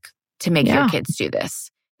 barbaric to make your kids do this.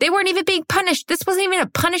 They weren't even being punished. This wasn't even a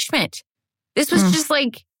punishment. This was just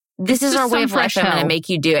like, this is our way of life. I'm going to make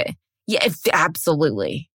you do it. Yeah,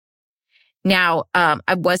 absolutely. Now,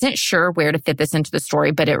 I wasn't sure where to fit this into the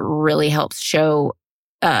story, but it really helps show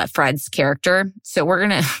Fred's character. So we're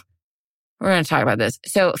going to talk about this.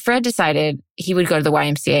 So Fred decided he would go to the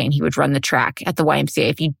YMCA and he would run the track at the YMCA.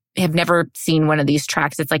 If you have never seen one of these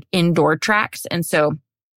tracks, it's like indoor tracks. And so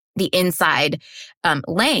the inside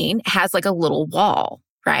lane has like a little wall,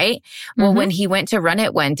 right? Well, when he went to run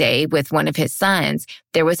it one day with one of his sons,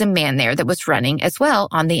 there was a man there that was running as well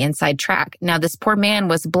on the inside track. Now, this poor man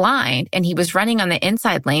was blind and he was running on the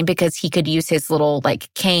inside lane because he could use his little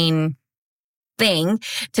like cane thing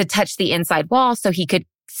to touch the inside wall so he could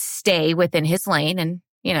stay within his lane and,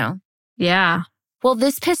 Yeah. Well,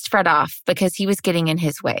 this pissed Fred off because he was getting in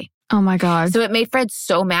his way. Oh my God. So it made Fred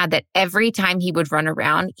so mad that every time he would run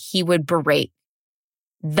around, he would berate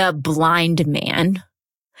the blind man.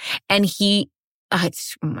 And oh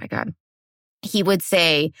my God. He would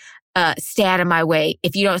say, stay out of my way.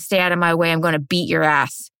 If you don't stay out of my way, I'm going to beat your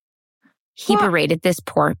ass. He berated this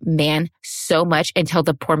poor man so much until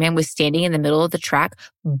the poor man was standing in the middle of the track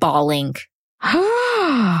bawling.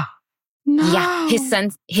 No. Yeah,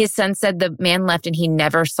 his son said the man left and he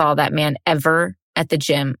never saw that man ever at the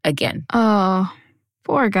gym again. Oh,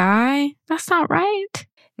 poor guy. That's not right.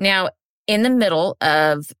 Now, in the middle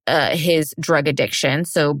of his drug addiction,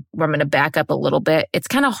 so I'm going to back up a little bit. It's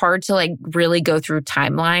kind of hard to like really go through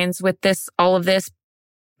timelines with all of this,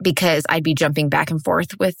 because I'd be jumping back and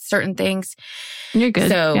forth with certain things. You're good.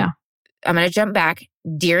 So yeah. I'm going to jump back.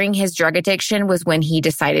 During his drug addiction was when he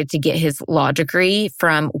decided to get his law degree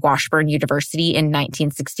from Washburn University in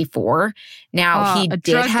 1964. Now, he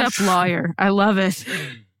did have... drugged-up lawyer. I love it.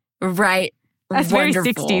 Right. That's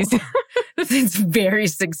Wonderful. very 60s. It's very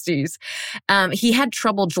 60s. He had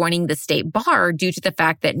trouble joining the state bar due to the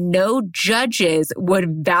fact that no judges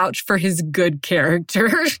would vouch for his good character.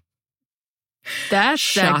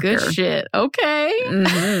 That's that good shit. Okay.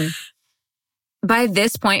 Mm-hmm. By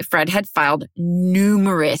this point, Fred had filed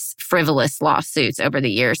numerous frivolous lawsuits over the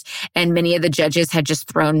years, and many of the judges had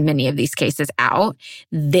just thrown many of these cases out.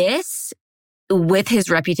 This with his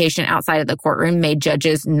reputation outside of the courtroom, made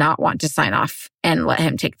judges not want to sign off and let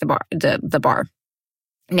him take the bar.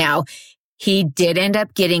 Now, he did end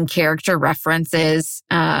up getting character references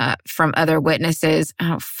from other witnesses. I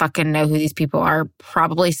don't fucking know who these people are.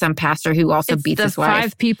 Probably some pastor who also beats his wife.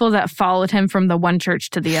 5 people that followed him from the one church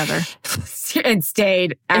to the other. And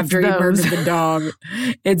stayed after he murdered the dog.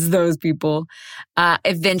 It's those people.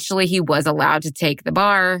 Eventually, he was allowed to take the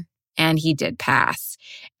bar, and he did pass.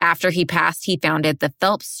 After he passed, he founded the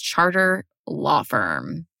Phelps Charter Law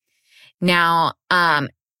Firm. Now,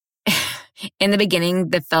 in the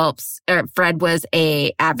beginning, Fred was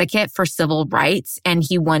a advocate for civil rights, and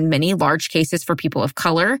he won many large cases for people of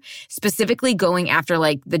color, specifically going after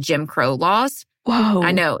like the Jim Crow laws. Whoa.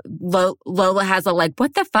 I know. Lola has a like,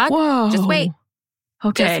 what the fuck? Whoa. Just wait.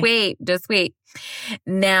 Okay. Just wait.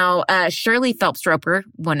 Now, Shirley Phelps Roper,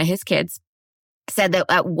 one of his kids, said that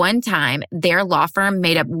at one time, their law firm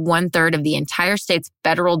made up 1/3 of the entire state's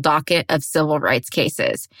federal docket of civil rights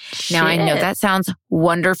cases. Shit. Now, I know that sounds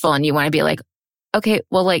wonderful, and you want to be like, okay,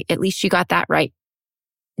 well, like, at least you got that right.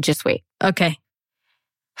 Just wait. Okay.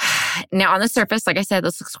 Now, on the surface, like I said,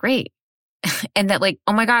 this looks great. And that, like,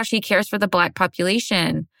 oh my gosh, he cares for the Black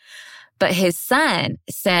population. But his son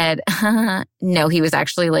said, no, he was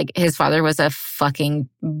actually like, his father was a fucking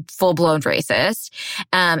full-blown racist.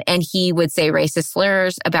 And he would say racist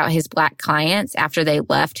slurs about his Black clients after they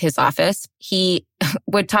left his office. He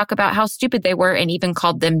would talk about how stupid they were and even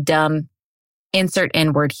called them dumb. Insert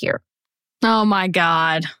N-word here. Oh my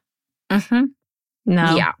God. Mm-hmm.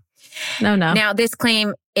 No. Yeah. No. Now, this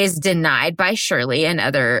claim is denied by Shirley and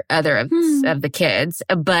other of the kids,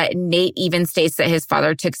 but Nate even states that his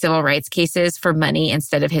father took civil rights cases for money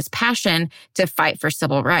instead of his passion to fight for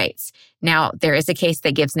civil rights. Now, there is a case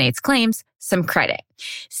that gives Nate's claims some credit.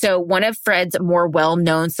 So one of Fred's more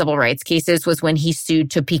well-known civil rights cases was when he sued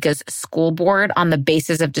Topeka's school board on the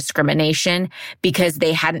basis of discrimination because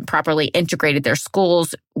they hadn't properly integrated their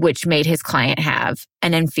schools, which made his client have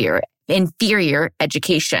an inferior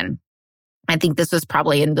education. I think this was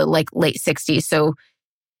probably in the like late 60s. So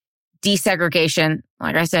desegregation,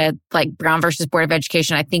 like I said, like Brown versus Board of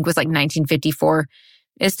Education, I think was like 1954.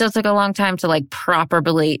 It still took a long time to like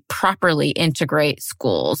properly integrate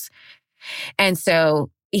schools. And so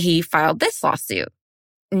he filed this lawsuit.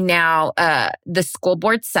 Now, the school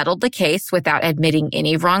board settled the case without admitting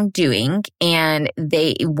any wrongdoing, and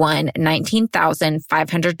they won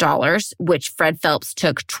 $19,500, which Fred Phelps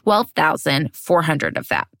took $12,400 of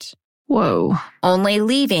that. Whoa. Only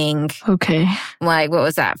leaving, okay, like, what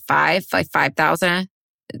was that? 5,000,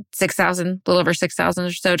 6,000, a little over $6,000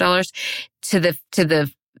 or so dollars to the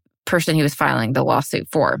person he was filing the lawsuit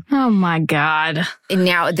for. Oh my God. And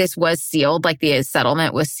now this was sealed, like the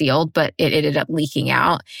settlement was sealed, but it ended up leaking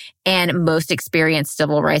out. And most experienced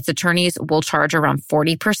civil rights attorneys will charge around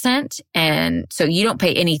 40%. And so you don't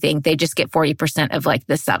pay anything. They just get 40% of like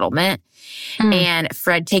the settlement. And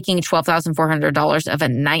Fred taking $12,400 of a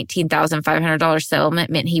 $19,500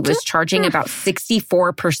 settlement meant he was charging about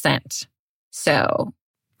 64%. So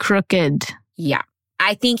crooked. Yeah.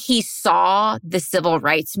 I think he saw the civil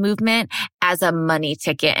rights movement as a money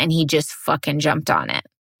ticket and he just fucking jumped on it.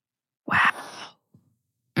 Wow.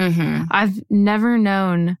 Mm-hmm. I've never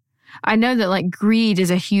known. I know that like greed is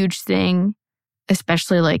a huge thing,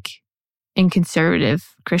 especially like in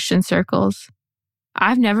conservative Christian circles.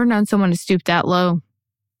 I've never known someone to stoop that low.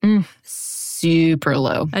 Super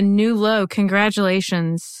low. A new low.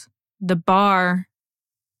 Congratulations. The bar.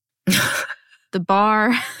 The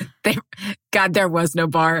bar. God, there was no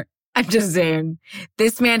bar. I'm just saying.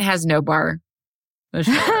 This man has no bar.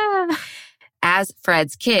 As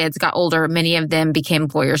Fred's kids got older, many of them became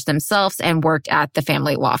lawyers themselves and worked at the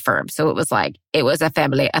family law firm. So it was a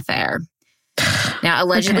family affair. Now,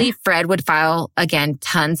 allegedly, Fred would file, again,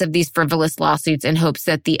 tons of these frivolous lawsuits in hopes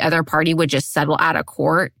that the other party would just settle out of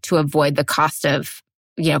court to avoid the cost of,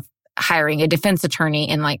 hiring a defense attorney,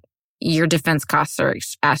 and like your defense costs are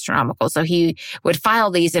astronomical. So he would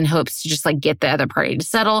file these in hopes to just like get the other party to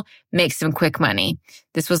settle, make some quick money.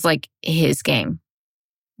 This was like his game.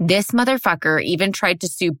 This motherfucker even tried to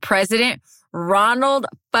sue President Ronald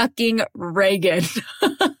fucking Reagan.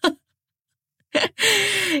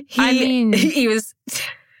 He was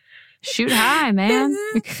shoot high, man.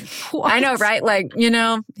 I know, right? Like,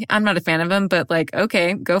 I'm not a fan of him, but like,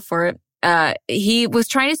 okay, go for it. He was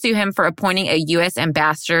trying to sue him for appointing a U.S.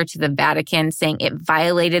 ambassador to the Vatican, saying it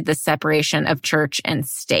violated the separation of church and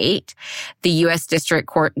state. The U.S. District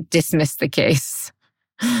Court dismissed the case.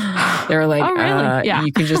 They were like, oh, really? Yeah.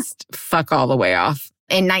 You can just fuck all the way off.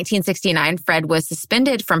 In 1969, Fred was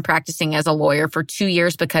suspended from practicing as a lawyer for 2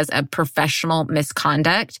 years because of professional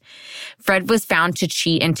misconduct. Fred was found to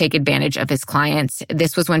cheat and take advantage of his clients.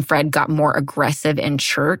 This was when Fred got more aggressive in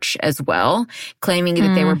church as well, claiming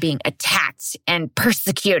that they were being attacked and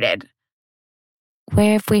persecuted.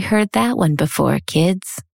 Where have we heard that one before,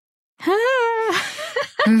 kids?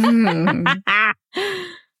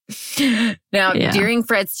 Now, during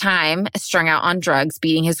Fred's time strung out on drugs,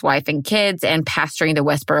 beating his wife and kids, and pastoring the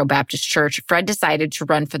Westboro Baptist Church, Fred decided to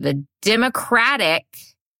run for the Democratic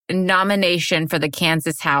nomination for the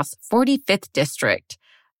Kansas House 45th District.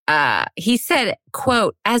 He said,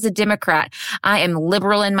 quote, "As a Democrat, I am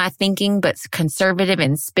liberal in my thinking, but conservative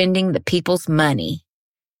in spending the people's money."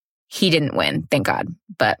 He didn't win, thank God.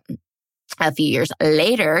 But a few years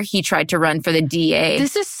later, he tried to run for the DA.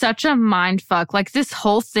 This is such a mind fuck. Like, this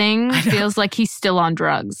whole thing feels like he's still on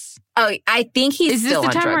drugs. Oh, I think he's still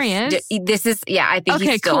on drugs. Is this the time where he is? This is, I think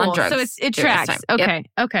he's still on drugs. So it tracks. Okay,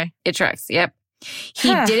 okay. It tracks, yep.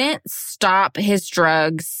 He didn't stop his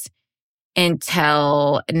drugs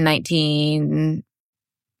until 68,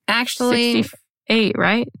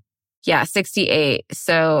 right? Yeah, 68.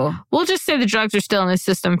 So we'll just say the drugs are still in his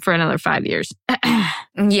system for another 5 years.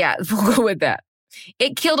 Yeah, we'll go with that.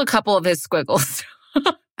 It killed a couple of his squiggles.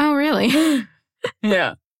 Oh, really?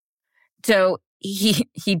 Yeah. So he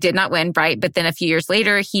did not win, right? But then a few years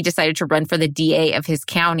later, he decided to run for the DA of his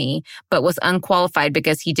county, but was unqualified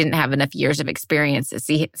because he didn't have enough years of experience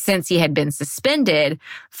since he had been suspended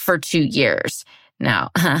for 2 years. Now,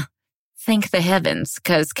 thank the heavens,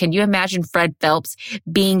 because can you imagine Fred Phelps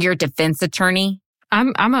being your defense attorney?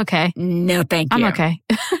 I'm okay. No, thank you. I'm okay.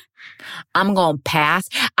 I'm going to pass.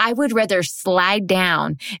 I would rather slide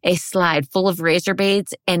down a slide full of razor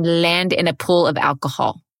blades and land in a pool of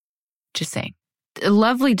alcohol. Just saying. A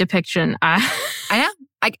lovely depiction. I know.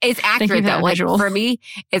 It's accurate, though. Like, for me,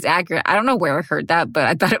 it's accurate. I don't know where I heard that, but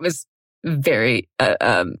I thought it was very,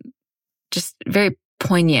 just very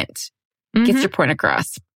poignant. Mm-hmm. Gets your point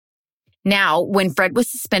across. Now, when Fred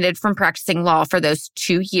was suspended from practicing law for those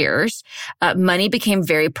 2 years, money became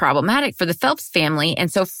very problematic for the Phelps family.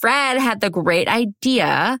 And so Fred had the great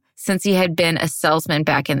idea, since he had been a salesman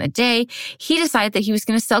back in the day, he decided that he was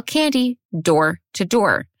going to sell candy door to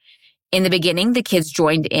door. In the beginning, the kids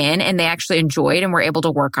joined in and they actually enjoyed and were able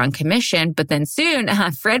to work on commission. But then soon,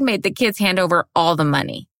 Fred made the kids hand over all the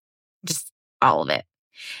money, just all of it.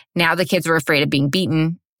 Now the kids were afraid of being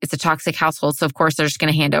beaten. It's a toxic household, so of course they're just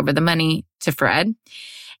going to hand over the money to Fred.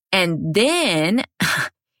 And then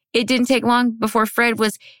it didn't take long before Fred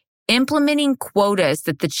was implementing quotas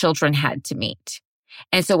that the children had to meet.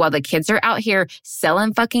 And so while the kids are out here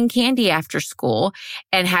selling fucking candy after school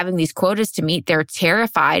and having these quotas to meet, they're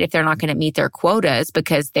terrified if they're not going to meet their quotas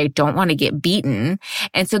because they don't want to get beaten.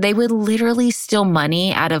 And so they would literally steal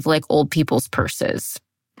money out of like old people's purses.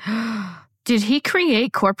 Did he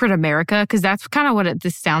create corporate America? Because that's kind of what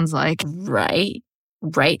this sounds like. Right.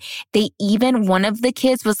 One of the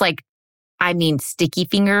kids was like, sticky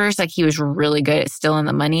fingers. Like, he was really good at stealing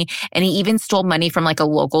the money. And he even stole money from like a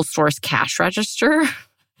local store's cash register.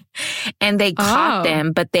 And they caught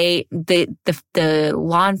them, but the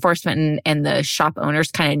law enforcement and the shop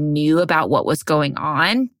owners kind of knew about what was going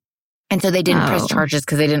on. And so they didn't press charges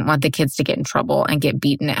because they didn't want the kids to get in trouble and get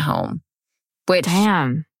beaten at home. Which,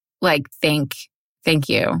 damn. Like, thank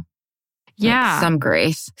you. Yeah. Like, some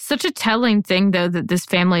grace. Such a telling thing, though, that this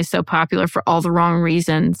family is so popular for all the wrong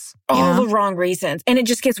reasons. All the wrong reasons. And it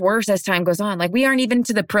just gets worse as time goes on. Like, we aren't even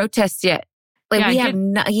to the protests yet. Like, we have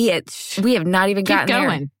not even gotten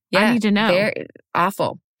going. There. Yeah, I need to know. They're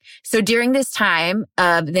awful. So during this time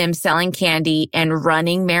of them selling candy and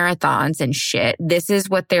running marathons and shit, this is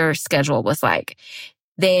what their schedule was like.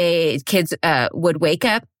 The kids would wake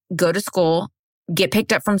up, go to school, get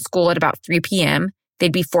picked up from school at about 3 p.m.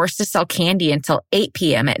 They'd be forced to sell candy until 8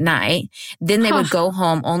 p.m. at night. Then they would go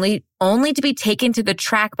home only to be taken to the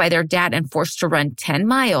track by their dad and forced to run 10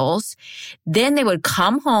 miles. Then they would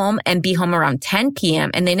come home and be home around 10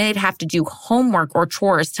 p.m. And then they'd have to do homework or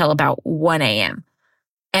chores till about 1 a.m.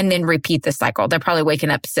 And then repeat the cycle. They're probably waking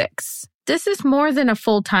up 6. This is more than a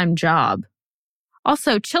full-time job.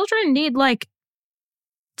 Also, children need like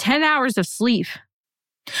 10 hours of sleep.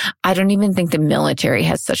 I don't even think the military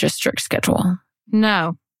has such a strict schedule.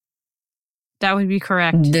 No. That would be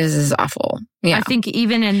correct. This is awful. Yeah. I think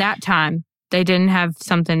even in that time, they didn't have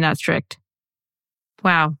something that strict.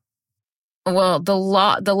 Wow. Well, the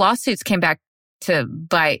lawsuits came back to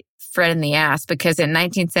bite Fred in the ass because in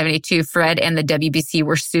 1972, Fred and the WBC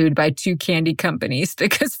were sued by 2 candy companies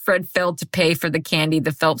because Fred failed to pay for the candy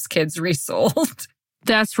the Phelps kids resold.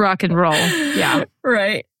 That's rock and roll. Yeah.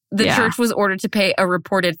 Right. The church was ordered to pay a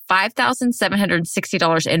reported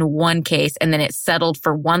 $5,760 in one case, and then it settled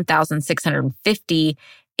for $1,650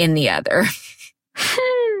 in the other.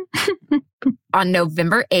 On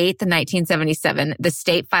November 8th, 1977, the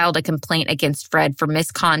state filed a complaint against Fred for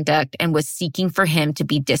misconduct and was seeking for him to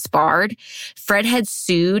be disbarred. Fred had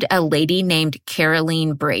sued a lady named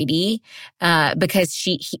Caroline Brady because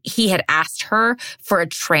he had asked her for a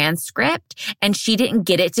transcript, and she didn't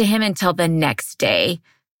get it to him until the next day.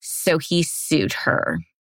 So he sued her.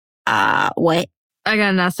 What? I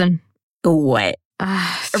got nothing. What?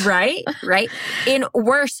 Right? In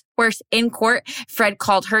worse, in court, Fred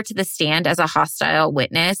called her to the stand as a hostile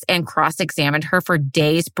witness and cross-examined her for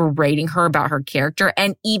days, berating her about her character,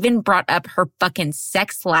 and even brought up her fucking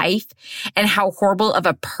sex life and how horrible of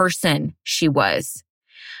a person she was.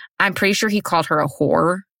 I'm pretty sure he called her a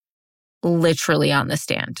whore, literally on the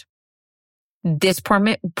stand. This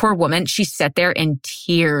poor woman, she sat there in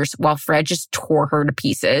tears while Fred just tore her to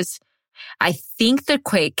pieces. I think the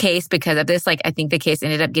case, because of this, I think the case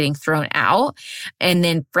ended up getting thrown out. And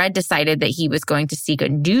then Fred decided that he was going to seek a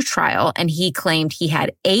new trial. And he claimed he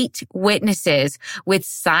had 8 witnesses with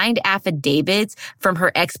signed affidavits from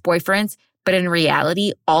her ex-boyfriends. But in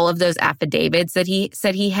reality, all of those affidavits that he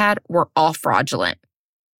said he had were all fraudulent.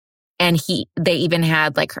 And they even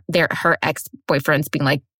had her ex-boyfriends being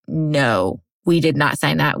like, no, we did not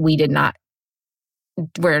sign that. We did not.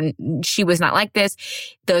 Where she was not like this.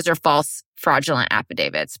 Those are false, fraudulent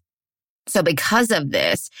affidavits. So because of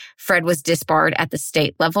this, Fred was disbarred at the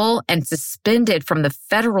state level and suspended from the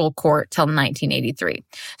federal court till 1983.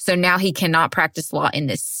 So now he cannot practice law in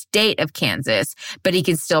the state of Kansas, but he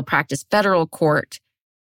can still practice federal court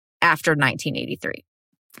after 1983.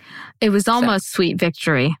 It was almost sweet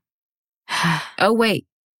victory. Oh, wait.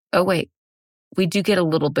 We do get a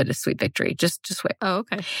little bit of sweet victory. Just wait. Oh,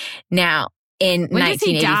 okay. Now, in when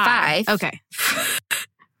 1985. Okay.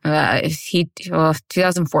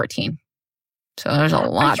 2014. So there's a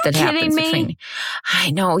lot that happens between.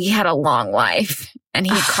 I know, he had a long life and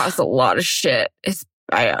he caused a lot of shit. It's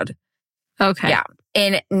bad. Okay. Yeah.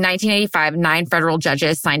 In 1985, 9 federal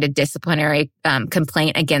judges signed a disciplinary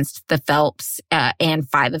complaint against the Phelps and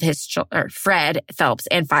 5 of his Fred Phelps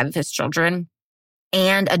and 5 of his children,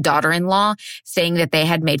 and a daughter-in-law, saying that they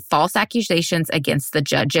had made false accusations against the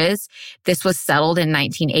judges. This was settled in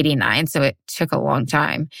 1989, so it took a long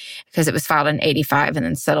time because it was filed in 85 and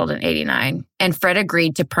then settled in 89. And Fred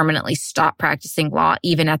agreed to permanently stop practicing law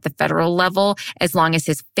even at the federal level as long as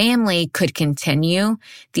his family could continue.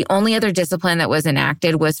 The only other discipline that was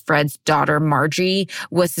enacted was Fred's daughter, Margie,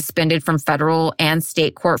 was suspended from federal and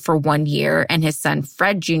state court for 1 year, and his son,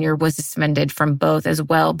 Fred Jr., was suspended from both as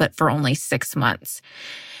well, but for only 6 months.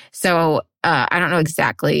 So I don't know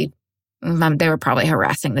exactly. They were probably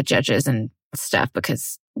harassing the judges and stuff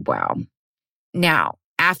because, wow. Now,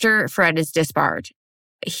 after Fred is disbarred,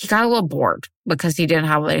 he got a little bored because he didn't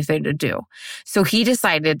have anything to do. So he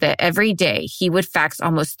decided that every day he would fax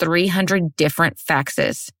almost 300 different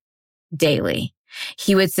faxes daily.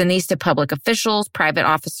 He would send these to public officials, private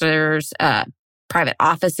officers, private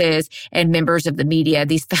offices, and members of the media.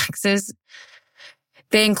 These faxes,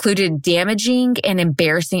 they included damaging and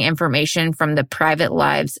embarrassing information from the private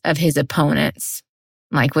lives of his opponents,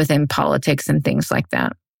 like within politics and things like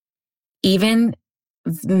that. Even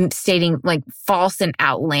stating false and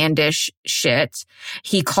outlandish shit.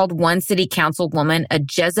 He called one city councilwoman a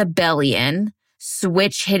Jezebelian,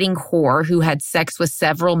 switch-hitting whore who had sex with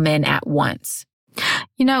several men at once.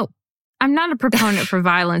 You know, I'm not a proponent for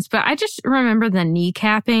violence, but I just remember the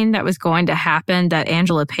kneecapping that was going to happen that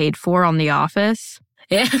Angela paid for on The Office.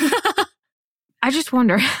 Yeah. I just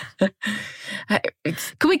wonder.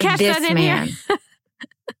 Could we catch that in here?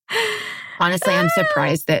 Honestly, I'm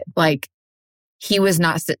surprised that he was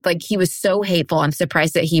not he was so hateful. I'm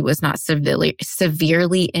surprised that he was not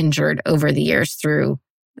severely injured over the years through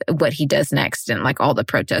what he does next and all the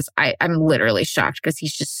protests. I'm literally shocked because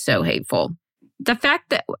he's just so hateful. The fact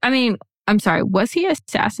that, I'm sorry, was he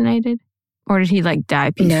assassinated or did he die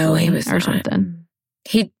peacefully? No, he was or not. Something?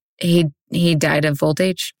 He died of old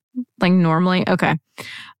age. Normally? Okay.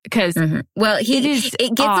 Because well, he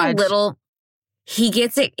gets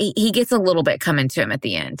a little bit coming to him at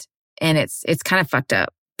the end. And it's kind of fucked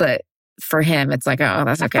up. But for him, it's oh,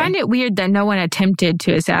 that's okay. I find it weird that no one attempted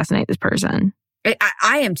to assassinate this person.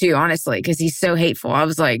 I am too, honestly, because he's so hateful. I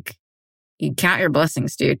was like, you count your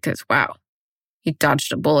blessings, dude, because wow, he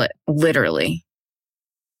dodged a bullet, literally.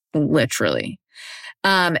 Since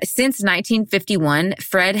 1951,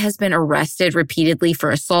 Fred has been arrested repeatedly for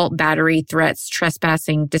assault, battery, threats,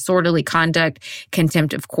 trespassing, disorderly conduct,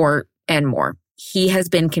 contempt of court, and more. he has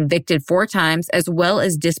been convicted 4 times as well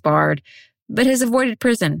as disbarred, but has avoided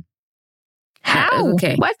prison. How?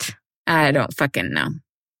 Okay. What? I don't fucking know.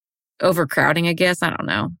 Overcrowding, I guess. I don't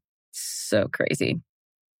know. So crazy.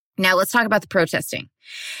 Now let's talk about the protesting.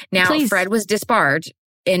 Now, Please. Fred was disbarred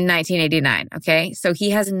in 1989. Okay. So he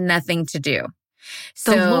has nothing to do.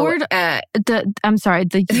 The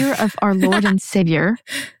year of our Lord and Savior,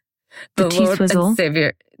 the T-Swizzle.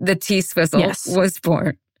 The T-Swizzle was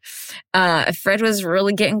born. Fred was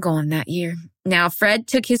really getting going that year. Now, Fred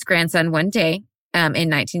took his grandson one day in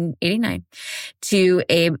 1989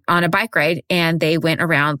 on a bike ride, and they went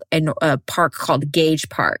around a park called Gage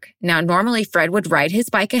Park. Now, normally Fred would ride his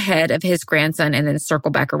bike ahead of his grandson and then circle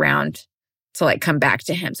back around to like come back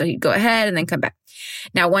to him. So he'd go ahead and then come back.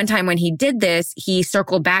 Now, one time when he did this, he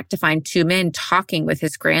circled back to find 2 men talking with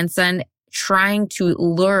his grandson, trying to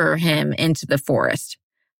lure him into the forest.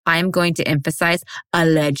 I'm going to emphasize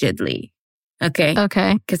allegedly. Okay.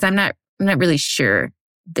 Okay. Because I'm not really sure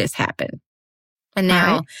this happened. And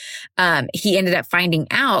now, he ended up finding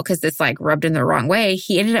out, because this like rubbed in the wrong way.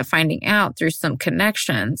 He ended up finding out through some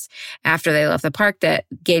connections after they left the park that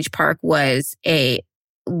Gage Park was a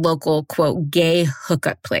local, quote, gay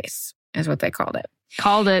hookup place, is what they called it.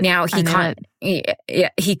 Now,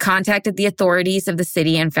 he contacted the authorities of the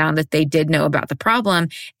city and found that they did know about the problem,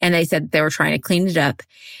 and they said that they were trying to clean it up.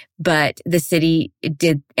 But the city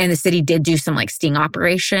did do some like sting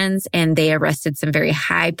operations, and they arrested some very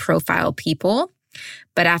high profile people.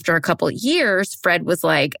 But after a couple of years, Fred was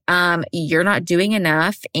like, you're not doing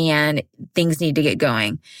enough and things need to get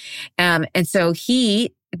going. And so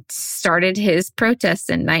he started his protests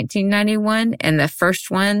in 1991. And the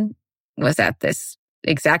first one was at this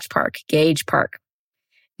exact park, Gage Park.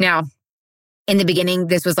 Now, in the beginning,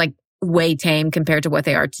 this was like way tame compared to what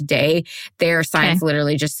they are today. Their signs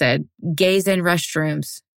literally just said, gays in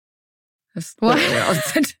restrooms. What?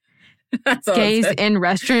 Gays in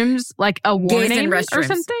restrooms? Like a warning or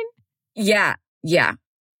something? Yeah. Okay.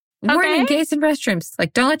 Warning, gays in restrooms.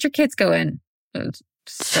 Like, don't let your kids go in. It's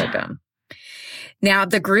so dumb. Now,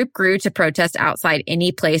 the group grew to protest outside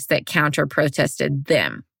any place that counter-protested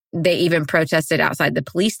them. They even protested outside the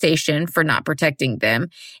police station for not protecting them.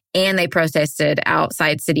 And they protested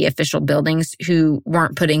outside city official buildings who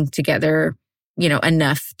weren't putting together,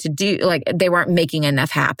 enough to do, like they weren't making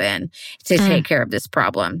enough happen to take care of this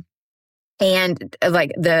problem. And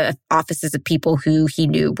like the offices of people who he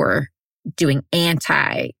knew were doing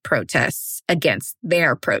anti-protests against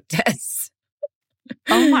their protests.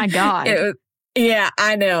 Oh my God. Yeah,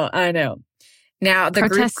 I know. Now, the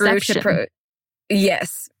group grew to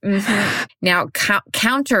Yes. Mm-hmm. Now,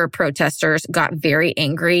 counter protesters got very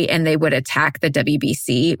angry and they would attack the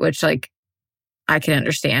WBC, which I can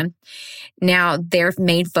understand. Now, their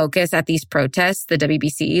main focus at these protests, the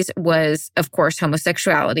WBCs, was, of course,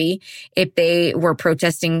 homosexuality. If they were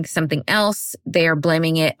protesting something else, they are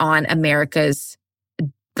blaming it on America's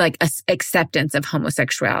acceptance of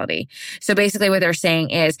homosexuality. So basically what they're saying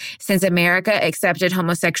is, since America accepted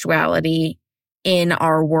homosexuality in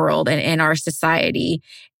our world and in our society,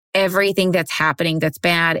 everything that's happening that's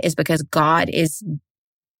bad is because God is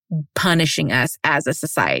punishing us as a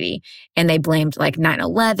society. And they blamed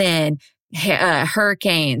 9/11,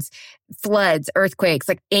 hurricanes, floods, earthquakes,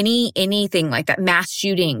 anything like that, mass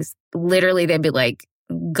shootings. Literally, they'd be like,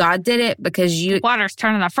 God did it because water's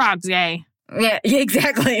turning the frogs gay. Yeah,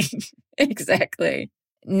 exactly. Exactly.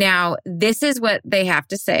 Now, this is what they have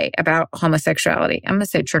to say about homosexuality. I'm going to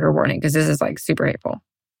say trigger warning because this is super hateful.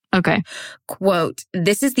 Okay. Quote,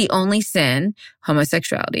 this is the only sin,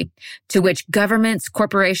 homosexuality, to which governments,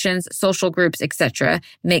 corporations, social groups, etc.,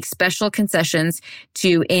 make special concessions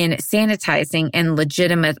in sanitizing and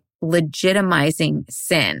legitimizing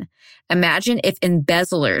sin. Imagine if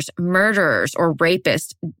embezzlers, murderers, or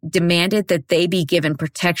rapists demanded that they be given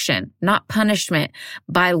protection, not punishment,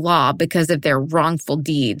 by law because of their wrongful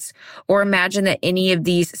deeds. Or imagine that any of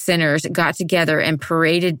these sinners got together and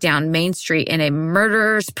paraded down Main Street in a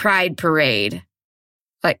murderer's pride parade.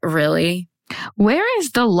 Really? Where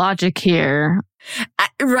is the logic here?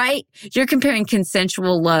 Right? You're comparing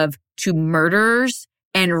consensual love to murderers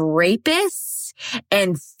and rapists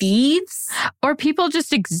and thieves, or people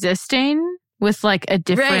just existing with a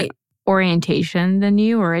different orientation than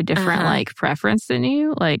you, or a different preference than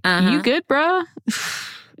you. You good, bro?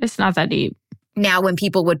 It's not that deep. Now, when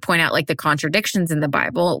people would point out the contradictions in the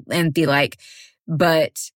Bible and be like,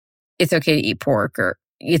 but it's okay to eat pork, or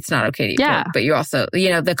it's not okay to eat pork, but you also,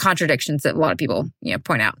 the contradictions that a lot of people,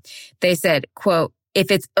 point out. They said, quote, if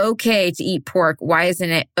it's okay to eat pork, why isn't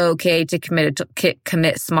it okay to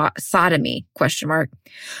commit sodomy? ?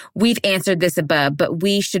 We've answered this above, but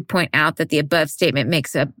we should point out that the above statement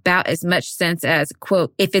makes about as much sense as,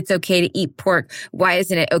 quote, if it's okay to eat pork, why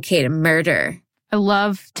isn't it okay to murder? I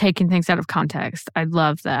love taking things out of context. I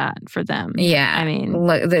love that for them. Yeah. I mean,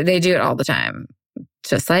 look, they do it all the time,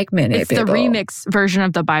 just like many it's people. the remix version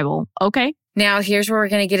of the Bible. Okay. Now, here's where we're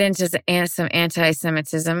going to get into some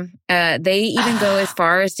anti-Semitism. They even go as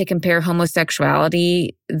far as to compare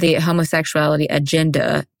homosexuality, the homosexuality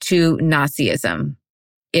agenda, to Nazism.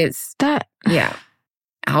 It's that, yeah.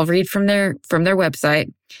 I'll read from their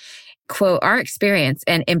website. Quote, our experience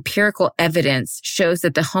and empirical evidence shows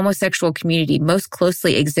that the homosexual community most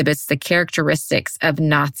closely exhibits the characteristics of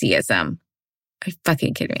Nazism. Are you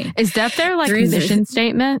fucking kidding me? Is that their mission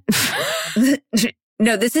statement?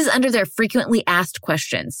 No, this is under their frequently asked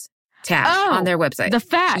questions tab on their website. The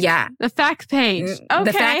fact. Yeah. The fact page. Okay.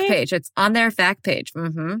 The fact page. It's on their fact page.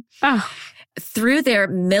 Mm-hmm. Oh. Through their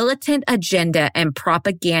militant agenda and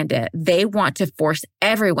propaganda, they want to force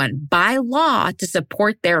everyone by law to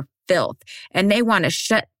support their filth. And they want to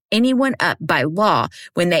shut anyone up by law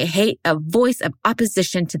when they hate a voice of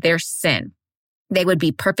opposition to their sin. They would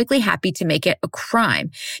be perfectly happy to make it a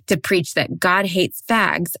crime to preach that God hates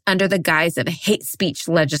fags under the guise of hate speech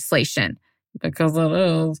legislation. Because it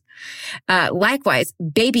is. Likewise,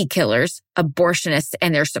 baby killers, abortionists,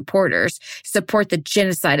 and their supporters support the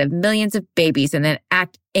genocide of millions of babies and then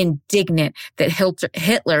act indignant that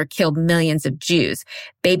Hitler killed millions of Jews.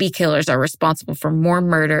 Baby killers are responsible for more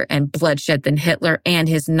murder and bloodshed than Hitler and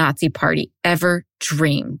his Nazi party ever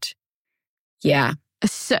dreamed. Yeah.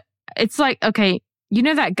 So it's like, okay, you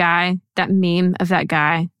know that guy, that meme of that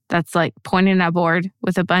guy that's like pointing at a board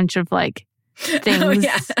with a bunch of like things. Oh,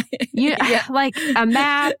 yeah. Yeah. Like a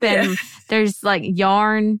map and there's like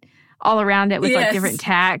yarn all around it with like different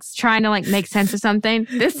tacks trying to like make sense of something.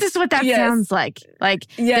 This is what that sounds like. Like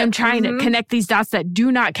them trying to connect these dots that do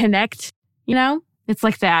not connect, you know? It's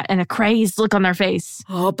like that and a crazed look on their face.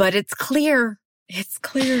 Oh, but it's clear. It's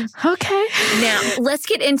clear. Okay. Now, let's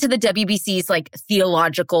get into the WBC's like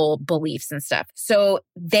theological beliefs and stuff. So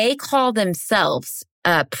they call themselves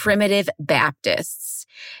primitive Baptists.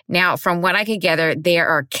 Now, from what I could gather, they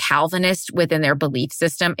are Calvinist within their belief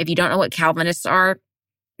system. If you don't know what Calvinists are,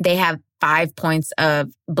 they have 5 points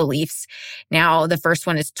of beliefs. Now, the first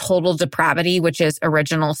one is total depravity, which is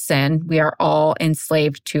original sin. We are all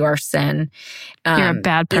enslaved to our sin. You're a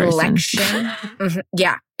bad person. Election.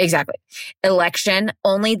 Yeah, exactly. Election.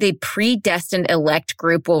 Only the predestined elect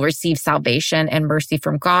group will receive salvation and mercy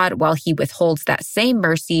from God, while he withholds that same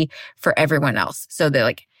mercy for everyone else. So they're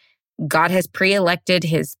like, God has pre-elected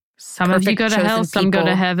his Some of you go to hell, some go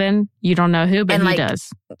to heaven. You don't know who, but he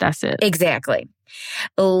does. That's it. Exactly.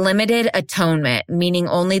 Limited atonement, meaning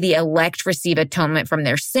only the elect receive atonement from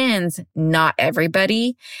their sins, not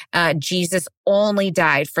everybody. Jesus only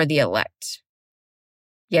died for the elect.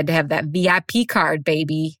 You had to have that VIP card,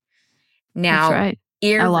 baby. Now, that's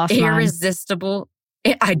right. I lost irresistible.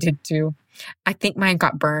 I did too. I think mine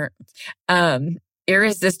got burnt.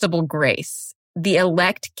 Irresistible grace. The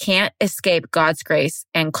elect can't escape God's grace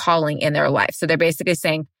and calling in their life. So they're basically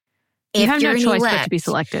saying, you have no choice elect, but to be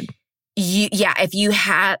selected. If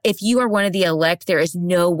you are one of the elect, there is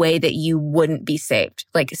no way that you wouldn't be saved.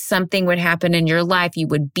 Like something would happen in your life, you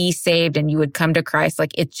would be saved and you would come to Christ.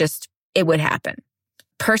 Like it would happen.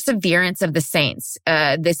 Perseverance of the saints.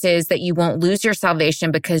 This is that you won't lose your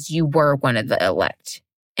salvation because you were one of the elect.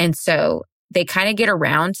 And so they kind of get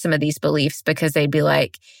around some of these beliefs because they'd be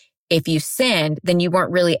like, if you sinned, then you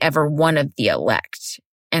weren't really ever one of the elect.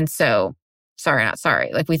 And so, sorry, not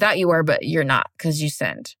sorry. Like we thought you were, but you're not because you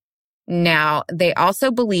sinned. Now, they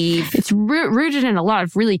also believe... It's rooted in a lot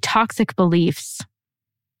of really toxic beliefs.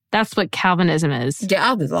 That's what Calvinism is.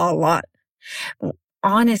 Yeah, there's a lot.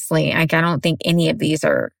 Honestly, I don't think any of these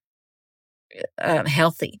are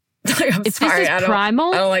healthy. I'm if sorry, this is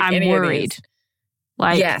primal, I'm worried.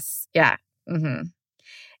 Like, yes, yeah. Mm-hmm.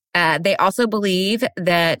 They also believe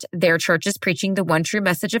that their church is preaching the one true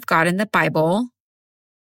message of God in the Bible.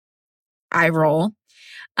 I roll.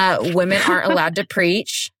 Women aren't allowed to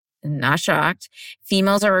preach. Not shocked.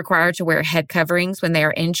 Females are required to wear head coverings when they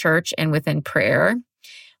are in church and within prayer.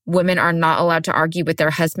 Women are not allowed to argue with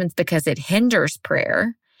their husbands because it hinders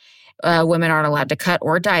prayer. Women aren't allowed to cut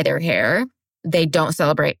or dye their hair. They don't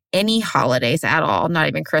celebrate any holidays at all, not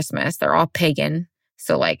even Christmas. They're all pagan.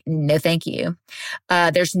 So like, no, thank you.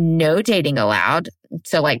 There's no dating allowed.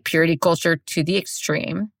 So like purity culture to the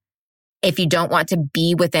extreme. If you don't want to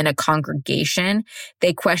be within a congregation,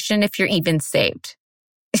 they question if you're even saved.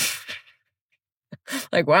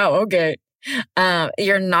 Like, wow, okay.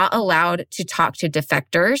 You're not allowed to talk to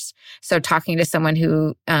defectors. So talking to someone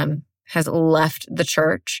who has left the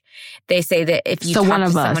church. They say that if you talk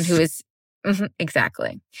to someone who is...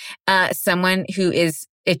 exactly. Someone who is...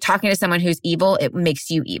 If talking to someone who's evil, it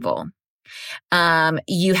makes you evil.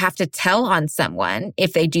 You have to tell on someone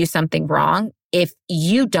if they do something wrong. If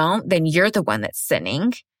you don't, then you're the one that's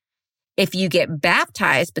sinning. If you get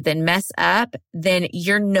baptized but then mess up, then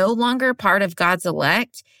you're no longer part of God's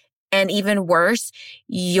elect. And even worse,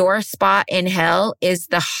 your spot in hell is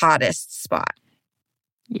the hottest spot.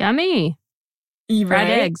 Yummy. Right? Fried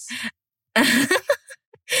eggs.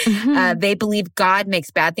 They believe God makes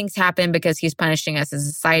bad things happen because he's punishing us as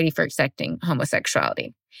a society for accepting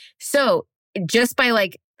homosexuality. So just by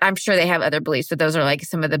like, I'm sure they have other beliefs, but those are like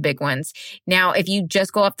some of the big ones. Now, if you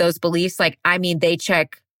just go off those beliefs, like, I mean, they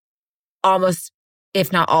check almost,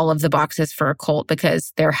 if not all of the boxes for a cult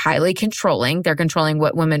because they're highly controlling. They're controlling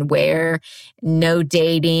what women wear, no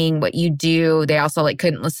dating, what you do. They also like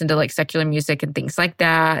couldn't listen to like secular music and things like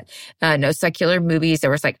that. No secular movies. There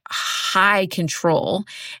was like high control.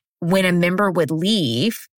 When a member would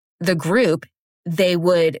leave the group, they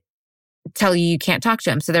would tell you can't talk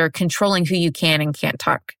to them. So they're controlling who you can and can't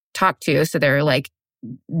talk to. So they're like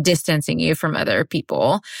distancing you from other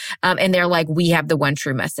people. And they're like, we have the one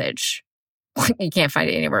true message. You can't find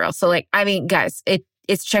it anywhere else. So like, I mean, guys,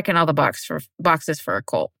 it's checking all the boxes for a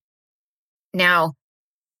cult. Now,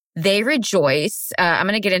 they rejoice. I'm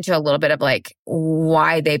going to get into a little bit of like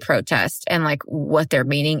why they protest and like what their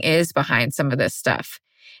meaning is behind some of this stuff.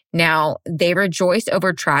 Now, they rejoice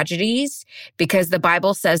over tragedies because the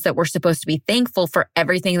Bible says that we're supposed to be thankful for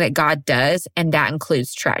everything that God does, and that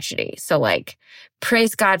includes tragedy. So like,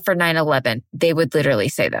 praise God for 9/11. They would literally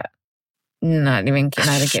say that. Not even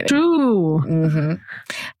kidding. True. Mm-hmm.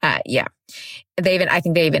 Yeah. I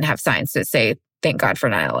think they even have signs that say, thank God for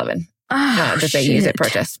 9/11. That they use at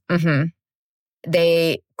protests. Mm-hmm.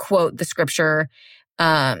 They quote the scripture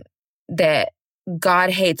that God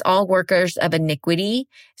hates all workers of iniquity.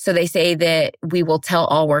 So they say that we will tell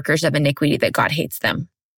all workers of iniquity that God hates them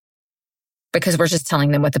because we're just telling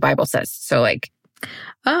them what the Bible says. So like,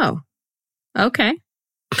 oh, okay.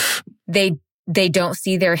 They don't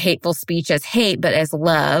see their hateful speech as hate, but as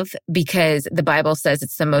love, because the Bible says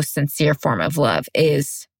it's the most sincere form of love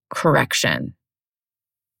is correction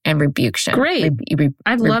and rebuction. Great.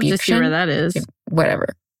 I'd love to see where that is.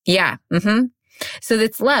 Whatever. Yeah. Mm-hmm. So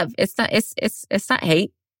it's love. It's not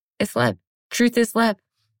hate. It's love. Truth is love.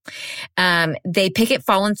 They picket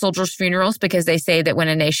fallen soldiers' funerals because they say that when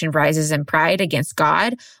a nation rises in pride against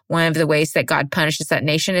God, one of the ways that God punishes that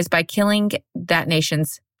nation is by killing that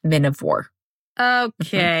nation's men of war.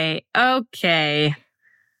 Okay. Okay.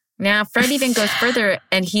 Now, Fred even goes further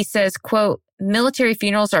and he says, quote, military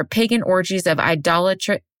funerals are pagan orgies of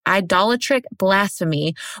idolatric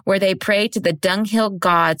blasphemy where they pray to the dunghill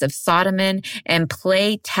gods of Sodom and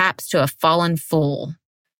play taps to a fallen fool.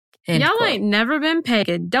 End Y'all quote. ain't never been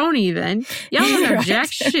pagan. Don't even. Y'all don't know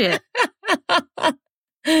jack shit.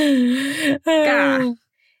 God.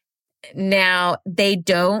 Now, they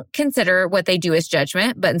don't consider what they do as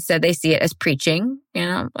judgment, but instead they see it as preaching. You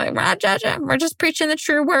know, like, we're not judging. We're just preaching the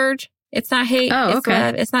true word. It's not hate. It's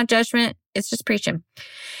love. It's not judgment. It's just preaching.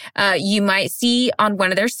 You might see on one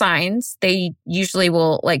of their signs, they usually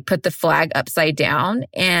will like put the flag upside down.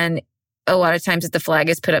 And a lot of times if the flag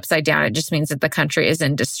is put upside down, it just means that the country is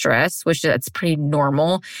in distress, which that's pretty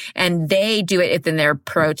normal. And they do it in their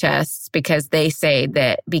protests because they say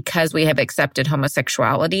that because we have accepted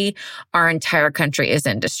homosexuality, our entire country is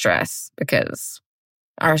in distress because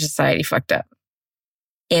our society fucked up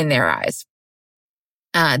in their eyes.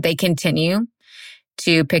 They continue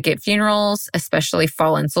to picket funerals, especially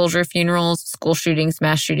fallen soldier funerals, school shootings,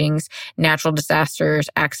 mass shootings, natural disasters,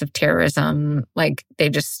 acts of terrorism. Like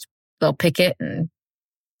they'll picket and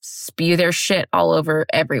spew their shit all over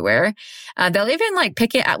everywhere. They'll even like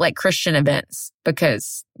picket at like Christian events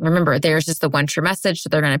because remember, theirs is the one true message. So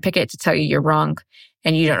they're going to picket to tell you you're wrong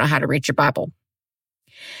and you don't know how to read your Bible.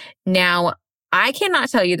 Now, I cannot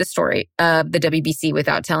tell you the story of the WBC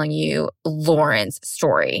without telling you Lauren's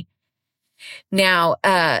story. Now,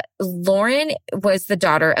 Lauren was the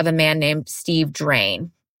daughter of a man named Steve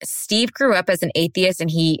Drain. Steve grew up as an atheist and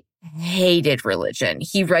he hated religion.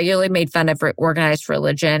 He regularly made fun of organized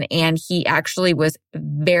religion, and he actually was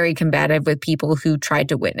very combative with people who tried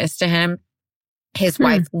to witness to him. His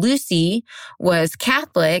wife, Lucy, was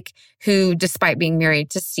Catholic, who, despite being married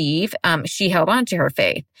to Steve, she held on to her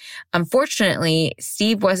faith. Unfortunately,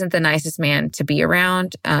 Steve wasn't the nicest man to be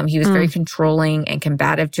around. He was very controlling and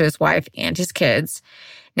combative to his wife and his kids.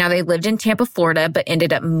 Now, they lived in Tampa, Florida, but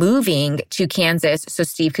ended up moving to Kansas so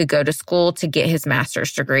Steve could go to school to get his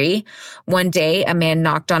master's degree. One day, a man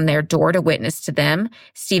knocked on their door to witness to them.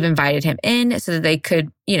 Steve invited him in so that they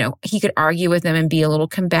could, he could argue with them and be a little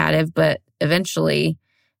combative, but eventually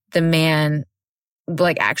the man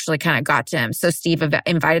actually kind of got to him. So Steve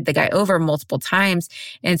invited the guy over multiple times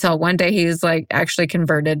until one day he was actually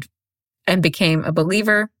converted and became a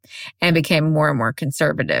believer and became more and more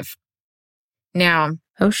conservative. Now,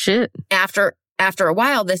 oh shit. After a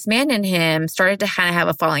while, this man and him started to kind of have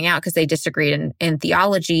a falling out because they disagreed in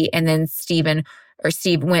theology. And then Steve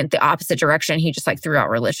went the opposite direction. He just threw out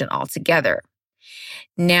religion altogether.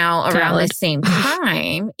 Now, around the same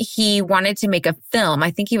time, he wanted to make a film.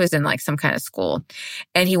 I think he was in some kind of school,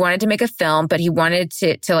 and he wanted to make a film, but he wanted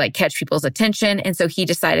to catch people's attention. And so he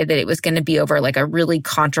decided that it was going to be over a really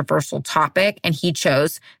controversial topic, and he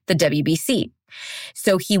chose the WBC.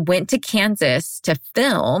 So he went to Kansas to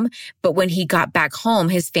film, but when he got back home,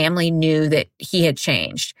 his family knew that he had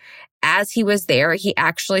changed. As he was there, he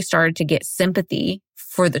actually started to get sympathy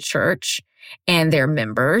for the church and their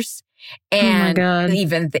members and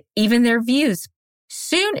even their views.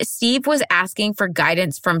 Soon, Steve was asking for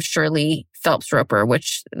guidance from Shirley Phelps Roper,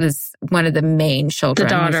 which is one of the main children.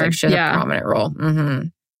 The daughter, she has a prominent role. Mm-hmm.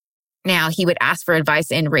 Now, he would ask for advice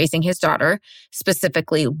in raising his daughter,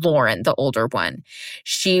 specifically Lauren, the older one.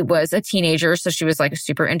 She was a teenager, so she was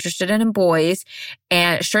super interested in boys.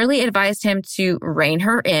 And Shirley advised him to rein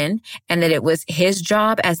her in and that it was his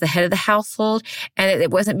job as the head of the household and that it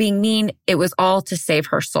wasn't being mean. It was all to save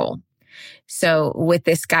her soul. So with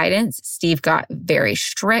this guidance, Steve got very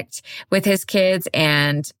strict with his kids,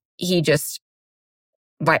 and he just,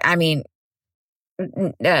 put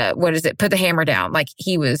the hammer down.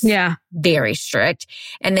 He was very strict.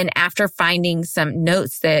 And then after finding some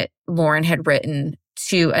notes that Lauren had written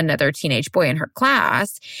to another teenage boy in her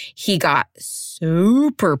class, he got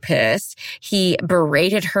super pissed. He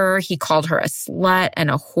berated her. He called her a slut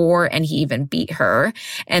and a whore, and he even beat her.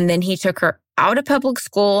 And then he took her out of public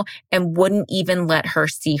school and wouldn't even let her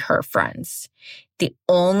see her friends. The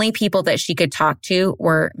only people that she could talk to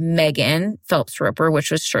were Megan Phelps Roper,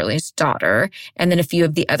 which was Shirley's daughter, and then a few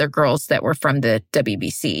of the other girls that were from the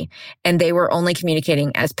WBC. And they were only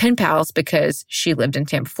communicating as pen pals because she lived in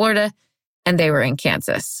Tampa, Florida, and they were in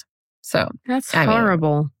Kansas. So that's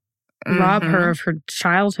horrible. Rob her of her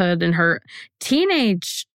childhood and her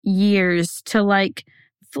teenage years to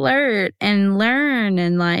flirt and learn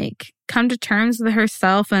and come to terms with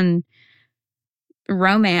herself and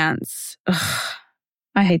romance. Ugh.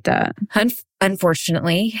 I hate that.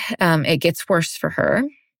 Unfortunately, it gets worse for her.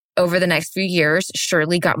 Over the next few years,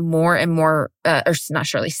 Shirley got more and more,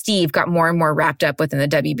 Steve got more and more wrapped up within the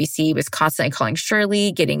WBC. He was constantly calling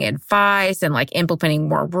Shirley, getting advice and implementing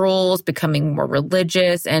more rules, becoming more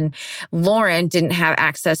religious. And Lauren didn't have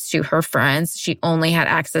access to her friends. She only had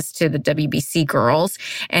access to the WBC girls.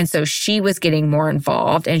 And so she was getting more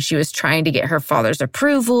involved, and she was trying to get her father's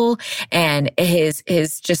approval and his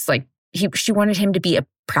just she wanted him to be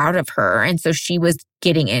proud of her. And so she was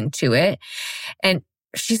getting into it. And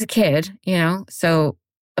she's a kid, so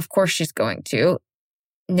of course she's going to.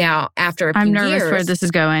 Now, after a few years... I'm nervous where this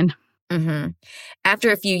is going. Mm-hmm.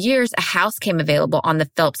 After a few years, a house came available on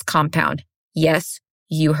the Phelps compound. Yes,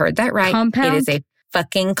 you heard that right. Compound? It is a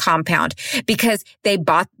fucking compound, because they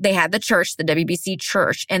had the church, the WBC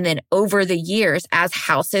church, and then over the years, as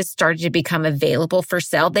houses started to become available for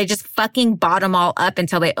sale, they just fucking bought them all up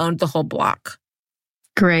until they owned the whole block.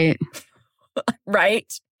 Great.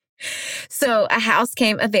 Right? So a house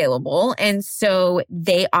came available, and so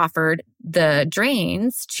they offered the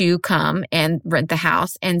Drains to come and rent the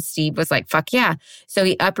house, and Steve was like, fuck yeah. So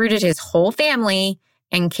he uprooted his whole family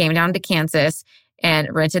and came down to Kansas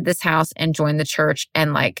and rented this house and joined the church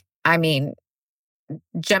and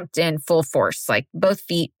jumped in full force, both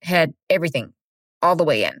feet, head, everything, all the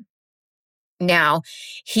way in. Now,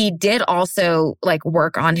 he did also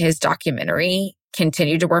work on his documentary,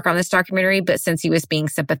 continued to work on this documentary, but since he was being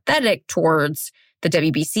sympathetic towards the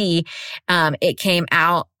WBC, it came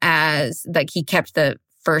out as he kept the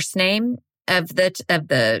first name of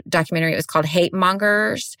the documentary. It was called Hate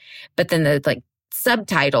Mongers, but then the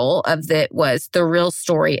subtitle of it was The Real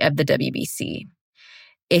Story of the WBC.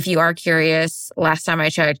 If you are curious, last time I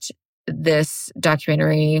checked, this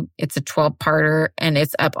documentary, it's a 12-parter and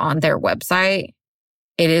it's up on their website.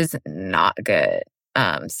 It is not good.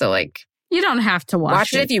 You don't have to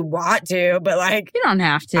watch it if you want to, but you don't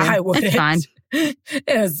have to. I wouldn't. It's fine. It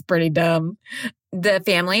was pretty dumb. The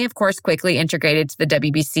family, of course, quickly integrated to the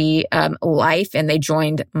WBC life, and they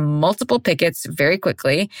joined multiple pickets very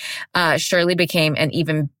quickly. Shirley became an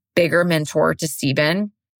even bigger mentor to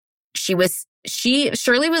Stephen.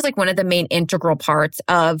 Shirley was like one of the main integral parts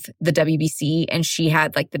of the WBC, and she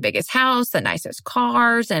had like the biggest house, the nicest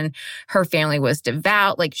cars, and her family was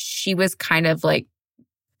devout. Like she was kind of like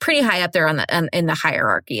pretty high up there in the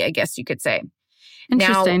hierarchy, I guess you could say.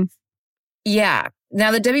 Interesting.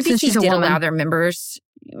 Now the WBC did allow their members.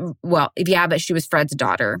 Well, yeah, but she was Fred's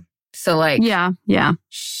daughter, so like yeah.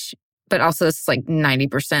 But also it's like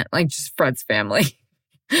 90% like just Fred's family.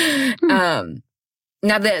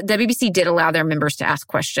 Now, the WBC did allow their members to ask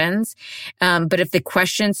questions, but if the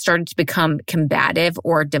questions started to become combative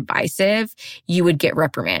or divisive, you would get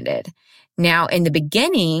reprimanded. Now, in the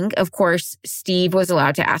beginning, of course, Steve was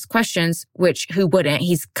allowed to ask questions, which who wouldn't?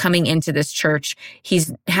 He's coming into this church.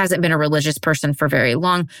 Hasn't been a religious person for very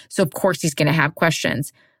long, so of course he's going to have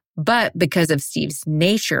questions. But because of Steve's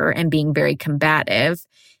nature and being very combative,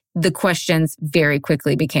 the questions very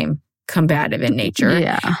quickly became combative in nature.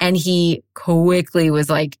 Yeah. And he quickly was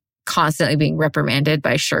like constantly being reprimanded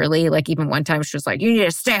by Shirley. Like even one time she was like, you need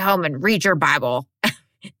to stay home and read your Bible.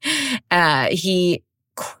 He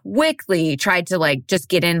quickly tried to like just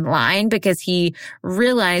get in line because he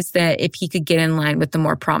realized that if he could get in line with the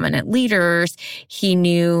more prominent leaders, he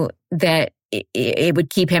knew that it would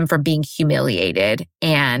keep him from being humiliated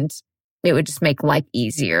and it would just make life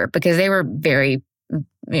easier because they were very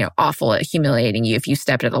awful at humiliating you if you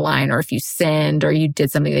stepped out of line or if you sinned or you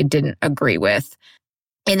did something they didn't agree with.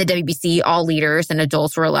 In the WBC, all leaders and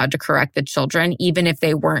adults were allowed to correct the children, even if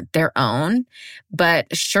they weren't their own.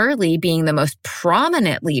 But Shirley, being the most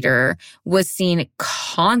prominent leader, was seen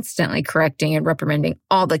constantly correcting and reprimanding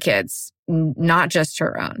all the kids, not just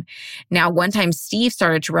her own. Now, one time Steve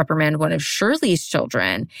started to reprimand one of Shirley's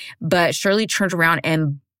children, but Shirley turned around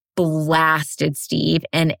and blasted Steve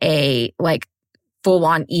in a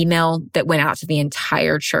full-on email that went out to the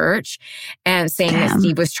entire church and saying that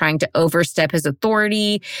Steve was trying to overstep his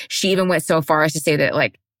authority. She even went so far as to say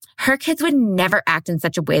that her kids would never act in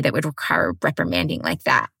such a way that would require reprimanding like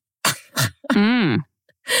that. Because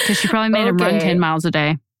she probably made him run 10 miles a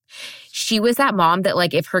day. She was that mom that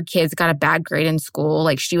if her kids got a bad grade in school,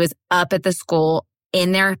 she was up at the school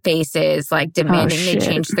in their faces, demanding they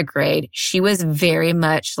change the grade. She was very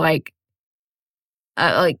much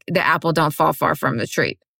the apple don't fall far from the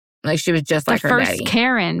tree. She was just like her daddy. The first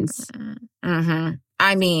Karens. Mm-hmm.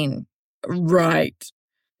 I mean, right.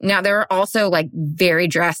 Now, there are also very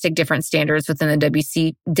drastic different standards within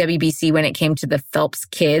the WBC when it came to the Phelps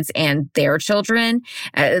kids and their children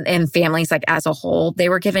and families as a whole. They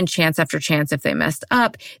were given chance after chance if they messed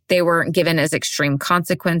up. They weren't given as extreme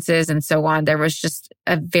consequences and so on. There was just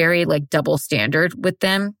a very double standard with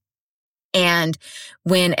them. And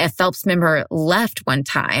when a Phelps member left one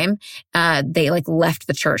time, they left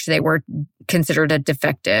the church. They were considered a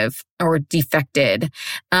defective or defected.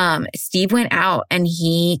 Steve went out and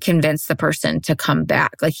he convinced the person to come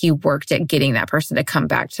back. He worked at getting that person to come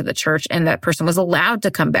back to the church, and that person was allowed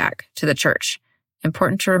to come back to the church.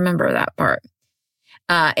 Important to remember that part.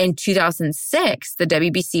 In 2006, the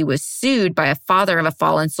WBC was sued by a father of a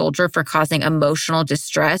fallen soldier for causing emotional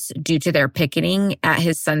distress due to their picketing at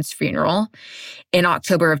his son's funeral. In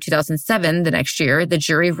October of 2007, the next year, the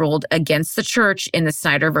jury ruled against the church in the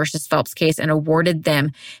Snyder versus Phelps case and awarded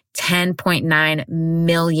them $10.9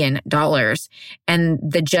 million.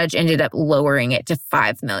 And the judge ended up lowering it to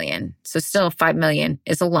 $5 million. So still $5 million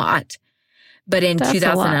is a lot. But in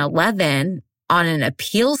 2011, on an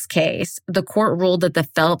appeals case, the court ruled that the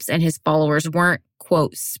Phelps and his followers weren't,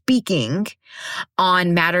 quote, speaking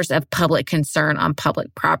on matters of public concern on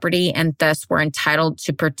public property and thus were entitled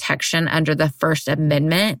to protection under the First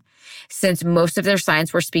Amendment. Since most of their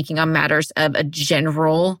signs were speaking on matters of a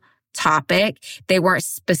general topic, they weren't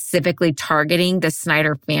specifically targeting the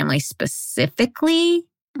Snyder family specifically.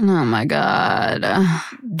 Oh my God.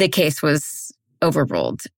 The case was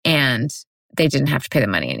overruled and they didn't have to pay the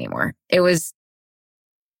money anymore. It was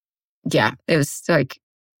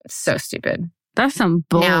so stupid. That's some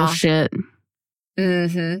bullshit.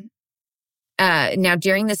 Now,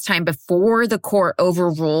 during this time before the court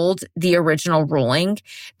overruled the original ruling,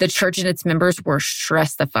 the church and its members were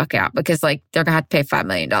stressed the fuck out because they're going to have to pay $5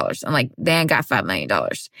 million. And they ain't got $5 million.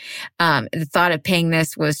 The thought of paying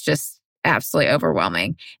this was just absolutely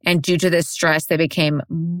overwhelming. And due to this stress, they became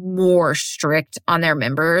more strict on their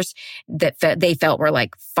members that they felt were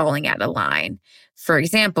falling out of line. For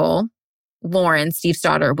example, Lauren, Steve's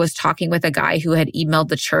daughter, was talking with a guy who had emailed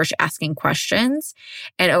the church asking questions.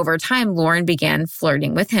 And over time, Lauren began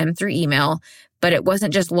flirting with him through email. But it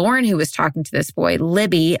wasn't just Lauren who was talking to this boy.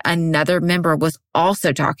 Libby, another member, was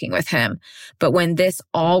also talking with him. But when this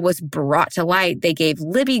all was brought to light, they gave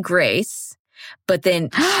Libby grace, but then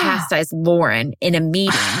chastised Lauren in a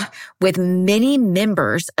meeting with many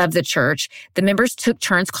members of the church. The members took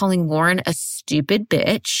turns calling Lauren a stupid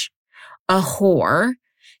bitch, a whore,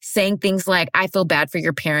 saying things like, I feel bad for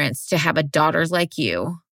your parents to have a daughter like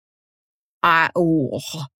you.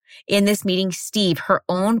 In this meeting, Steve, her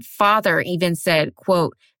own father, even said,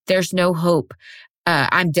 quote, there's no hope.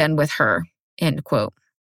 I'm done with her, end quote.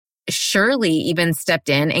 Shirley even stepped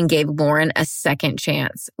in and gave Lauren a second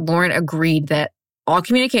chance. Lauren agreed that all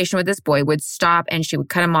communication with this boy would stop and she would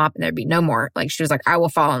cut him off and there'd be no more. Like, she was like, I will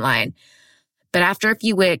fall in line. But after a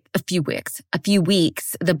few weeks,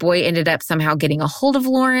 the boy ended up somehow getting a hold of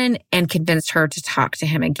Lauren and convinced her to talk to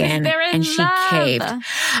him again. And she caved.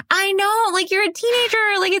 I know, like, you're a teenager.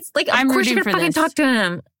 Like, it's like, of course you're going to fucking talk to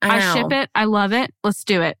him. I ship it. I love it. Let's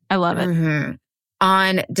do it. I love it. Mm-hmm.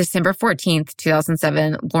 On December 14th,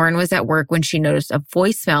 2007, Lauren was at work when she noticed a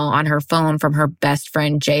voicemail on her phone from her best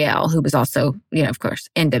friend, JL, who was also, of course,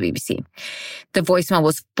 in WBC. The voicemail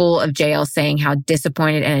was full of JL saying how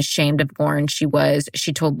disappointed and ashamed of Lauren she was.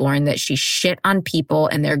 She told Lauren that she shit on people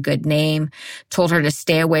and their good name, told her to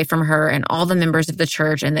stay away from her and all the members of the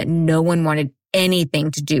church, and that no one wanted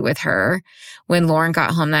anything to do with her. When Lauren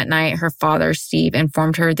got home that night, her father, Steve,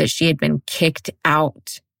 informed her that she had been kicked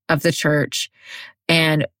out of the church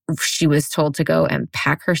and she was told to go and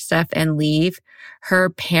pack her stuff and leave. Her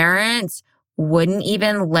parents wouldn't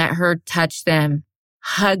even let her touch them,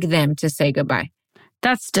 hug them to say goodbye.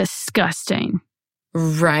 That's disgusting.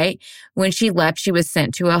 Right. When she left, she was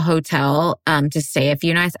sent to a hotel to stay a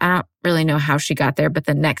few nights. I don't really know how she got there, but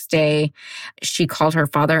the next day she called her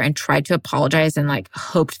father and tried to apologize and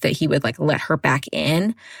hoped that he would let her back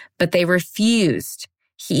in, but they refused.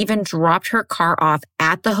 He even dropped her car off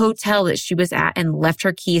at the hotel that she was at and left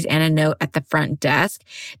her keys and a note at the front desk.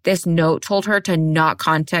 This note told her to not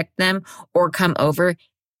contact them or come over,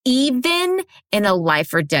 even in a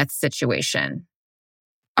life or death situation.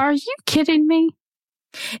 Are you kidding me?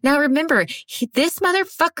 Now remember, this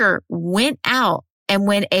motherfucker went out, and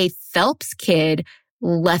when a Phelps kid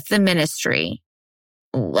left the ministry,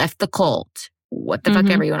 left the cult, what the fuck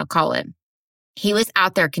ever you want to call it, he was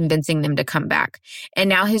out there convincing them to come back. And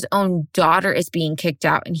now his own daughter is being kicked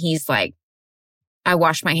out. And he's like, I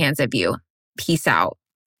wash my hands of you. Peace out.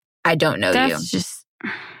 I don't know you.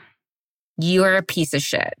 You are a piece of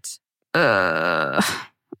shit.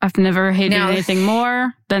 I've never hated anything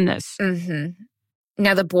more than this.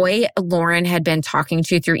 Now, the boy Lauren had been talking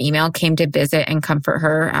to through email came to visit and comfort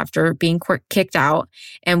her after being kicked out.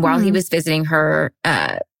 And while he was visiting her,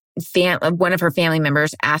 one of her family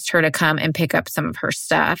members asked her to come and pick up some of her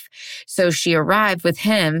stuff. So she arrived with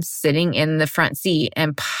him sitting in the front seat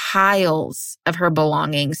and piles of her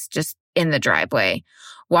belongings just in the driveway.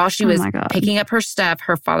 While she was picking up her stuff,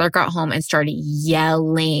 her father got home and started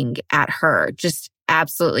yelling at her, just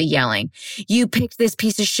absolutely yelling. You picked this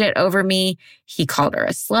piece of shit over me. He called her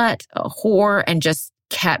a slut, a whore, and just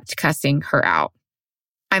kept cussing her out.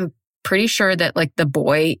 I'm pretty sure that the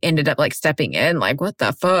boy ended up stepping in, what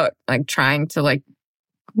the fuck, trying to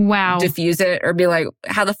diffuse it or be like,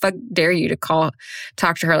 how the fuck dare you to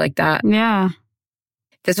talk to her like that? Yeah.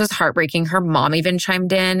 This was heartbreaking. Her mom even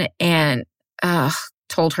chimed in and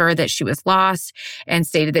told her that she was lost and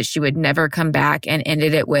stated that she would never come back, and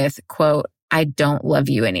ended it with, quote, I don't love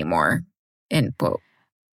you anymore, end quote.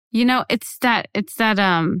 It's that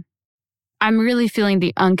I'm really feeling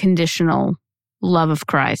the unconditional love of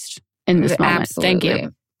Christ in this moment.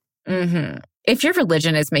 Absolutely. Thank you. If your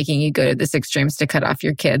religion is making you go to this extremes to cut off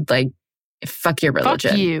your kid, fuck your religion.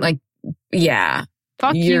 Fuck you. Yeah.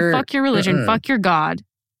 Fuck you. Fuck your religion. Fuck your God.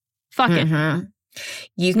 Fuck it.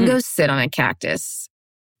 You can go sit on a cactus.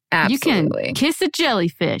 Absolutely. You can kiss a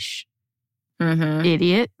jellyfish.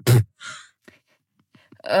 Idiot.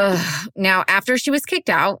 Now, after she was kicked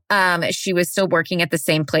out, she was still working at the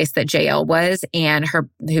same place that JL was, and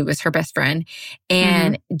who was her best friend.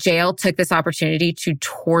 And JL took this opportunity to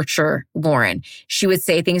torture Lauren. She would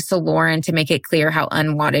say things to Lauren to make it clear how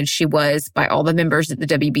unwanted she was by all the members of the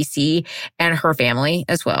WBC and her family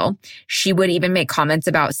as well. She would even make comments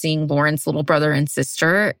about seeing Lauren's little brother and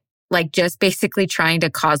sister, just basically trying to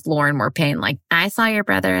cause Lauren more pain. I saw your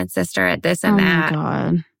brother and sister at this and that. Oh my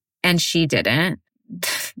God. And she didn't.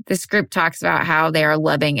 This group talks about how they are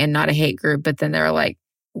loving and not a hate group, but then they're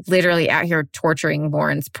literally out here torturing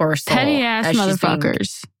Lauren's poor soul. Petty ass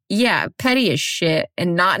motherfuckers. Petty as shit,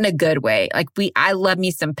 and not in a good way. I love me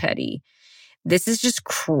some petty. This is just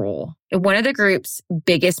cruel. One of the group's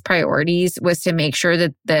biggest priorities was to make sure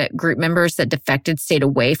that the group members that defected stayed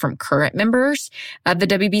away from current members of the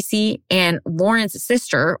WBC. And Lauren's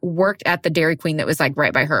sister worked at the Dairy Queen that was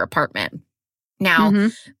right by her apartment. Now,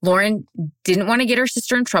 Lauren didn't want to get her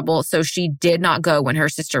sister in trouble, so she did not go when her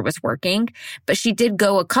sister was working, but she did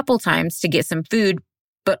go a couple times to get some food,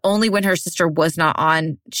 but only when her sister was not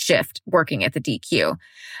on shift working at the DQ.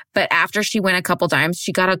 But after she went a couple times,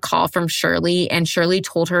 she got a call from Shirley, and Shirley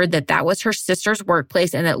told her that that was her sister's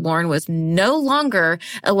workplace and that Lauren was no longer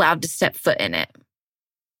allowed to step foot in it.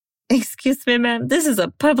 Excuse me, ma'am, this is a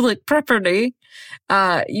public property.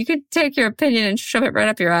 You could take your opinion and shove it right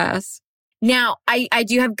up your ass. Now, I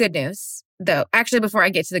do have good news, though. Actually, before I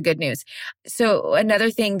get to the good news. So another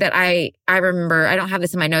thing that I remember, I don't have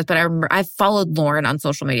this in my notes, but I remember I've followed Lauren on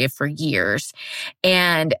social media for years.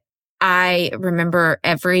 And I remember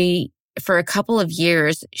for a couple of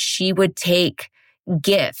years, she would take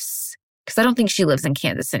gifts, because I don't think she lives in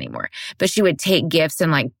Kansas anymore, but she would take gifts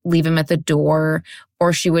and like leave them at the door,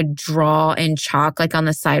 or she would draw in chalk like on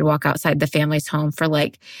the sidewalk outside the family's home for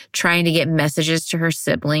like trying to get messages to her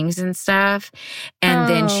siblings and stuff. And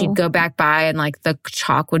then she'd go back by and like the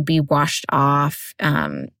chalk would be washed off. I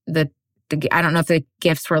don't know if the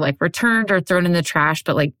gifts were like returned or thrown in the trash,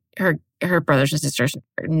 but like her brothers and sisters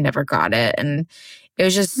never got it. And it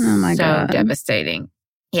was just so devastating.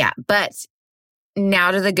 Yeah. But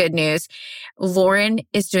now to the good news. Lauren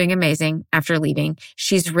is doing amazing after leaving.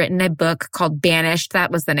 She's written a book called Banished.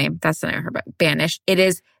 That was the name. That's the name of her book, Banished. It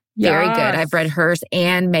is very good. I've read hers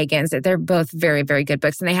and Megan's. They're both very, very good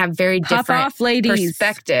books, and they have very different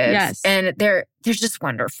perspectives. Yes. And they're just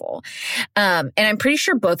wonderful. And I'm pretty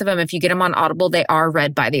sure both of them, if you get them on Audible, they are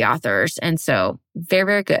read by the authors. And so very,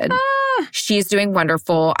 very good. She's doing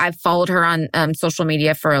wonderful. I've followed her on social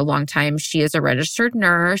media for a long time. She is a registered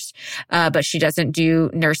nurse, but she doesn't do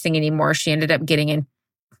nursing anymore. She ended up getting into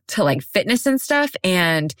like fitness and stuff,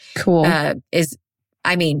 and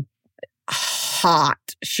hot.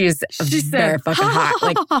 She's very fucking hot.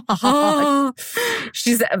 Like hot.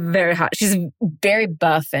 She's very hot. She's very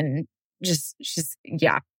buff and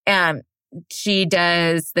she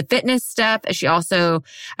does the fitness stuff. She also,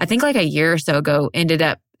 I think like a year or so ago, ended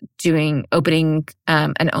up opening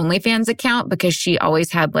an OnlyFans account, because she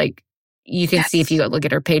always had like, you can see if you go look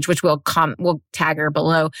at her page, which we'll tag her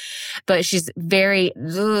below. But she's very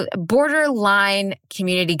borderline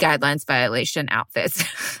community guidelines violation outfits.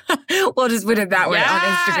 We'll just put it that way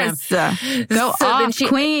on Instagram. Go off,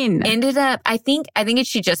 queen. Ended up, I think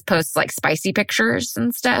she just posts like spicy pictures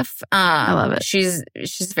and stuff. I love it. She's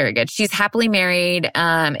very good. She's happily married,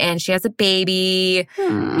 and she has a baby.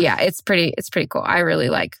 Yeah, it's pretty cool. I really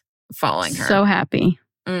like following her. So happy.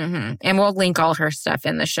 And we'll link all her stuff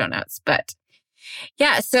in the show notes. But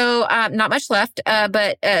yeah, so not much left.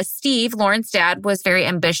 But Steve, Lauren's dad, was very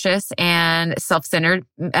ambitious and self-centered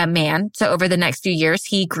man. So over the next few years,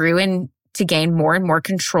 he grew to gain more and more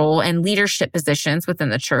control and leadership positions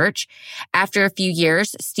within the church. After a few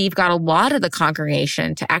years, Steve got a lot of the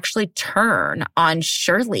congregation to actually turn on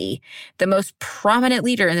Shirley, the most prominent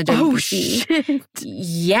leader in the WBC. Oh, shit.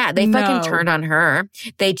 Yeah, they fucking turned on her.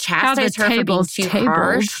 They chastised her for being too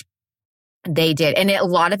harsh. They did. And a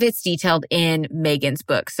lot of it's detailed in Megan's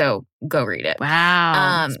book. So go read it.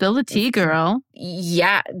 Wow. Spill the tea, girl.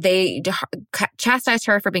 Yeah. They chastised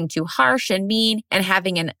her for being too harsh and mean and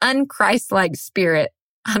having an un-Christ-like spirit.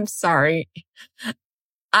 I'm sorry.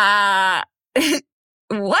 What?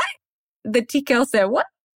 The TKL said, what?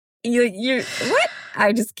 You what?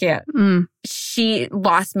 I just can't. She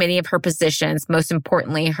lost many of her positions, most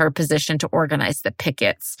importantly, her position to organize the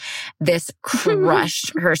pickets. This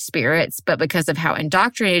crushed her spirits, but because of how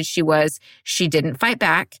indoctrinated she was, she didn't fight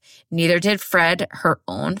back. Neither did Fred, her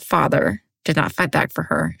own father. Did not fight back for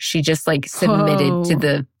her. She just like submitted to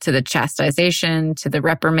the chastisation, to the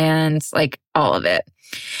reprimands, like all of it.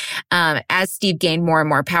 As Steve gained more and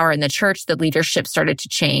more power in the church, the leadership started to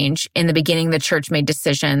change. In the beginning, the church made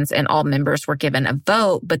decisions and all members were given a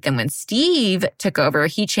vote. But then when Steve took over,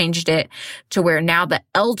 he changed it to where now the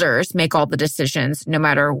elders make all the decisions, no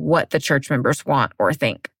matter what the church members want or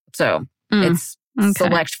think. So it's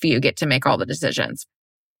select few get to make all the decisions.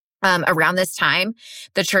 Around this time,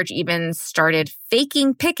 the church even started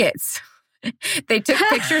faking pickets. They took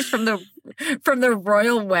pictures from the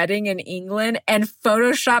royal wedding in England and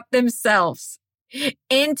photoshopped themselves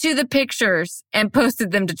into the pictures and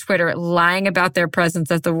posted them to Twitter, lying about their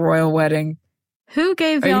presence at the royal wedding. Who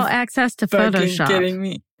gave y'all access to Photoshop? Kidding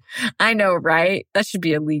me? I know, right? That should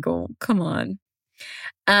be illegal. Come on.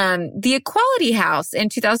 The Equality House in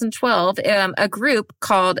 2012, a group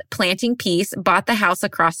called Planting Peace bought the house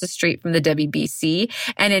across the street from the WBC.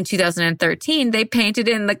 And in 2013, they painted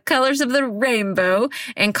in the colors of the rainbow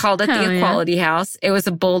and called it the Equality House. It was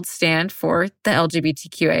a bold stand for the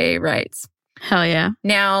LGBTQIA rights. Hell yeah.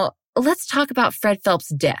 Now, let's talk about Fred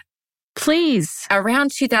Phelps' death. Please.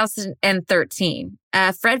 Around 2013,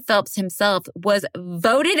 Fred Phelps himself was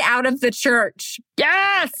voted out of the church.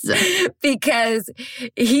 Yes! Because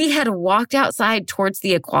he had walked outside towards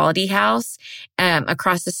the Equality House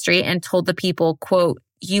across the street and told the people, quote,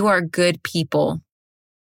 "You are good people."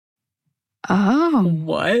 Oh.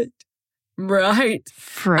 What? Right.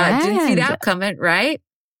 Fred. Didn't see that coming, right?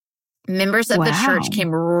 Members of the church came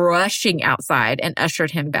rushing outside and ushered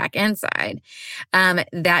him back inside.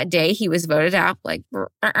 That day, he was voted out, like,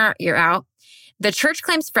 you're out. The church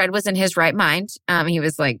claims Fred was in his right mind. He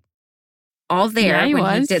was like all there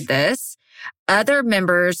when he did this. Other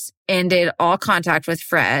members ended all contact with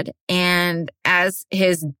Fred. And as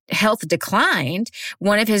his health declined,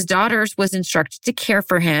 one of his daughters was instructed to care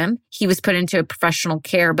for him. He was put into professional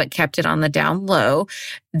care, but kept it on the down low.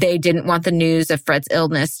 They didn't want the news of Fred's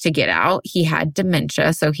illness to get out. He had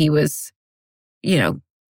dementia, so he was,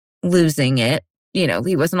 losing it.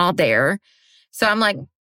 He wasn't all there. So I'm like,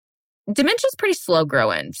 dementia's pretty slow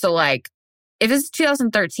growing. So like, if it's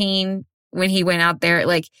 2013 when he went out there,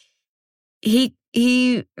 like, I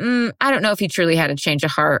don't know if he truly had a change of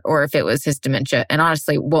heart or if it was his dementia. And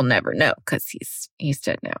honestly, we'll never know because he's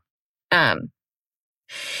dead now.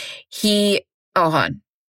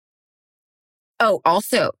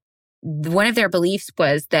 Also, one of their beliefs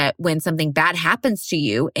was that when something bad happens to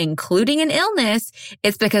you, including an illness,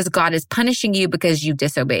 it's because God is punishing you because you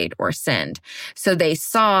disobeyed or sinned. So they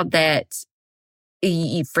saw that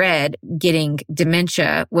Fred getting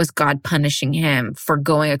dementia was God punishing him for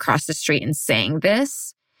going across the street and saying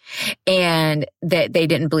this. And that they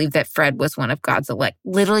didn't believe that Fred was one of God's elect.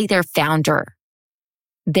 Literally their founder.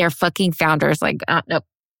 Their fucking founder is like, nope,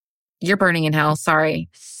 you're burning in hell. Sorry.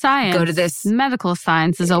 Science. Go to this. Medical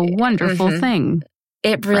science is a wonderful thing.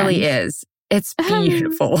 It really is. It's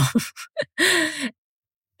beautiful.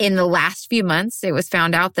 In the last few months, it was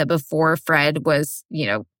found out that before Fred was,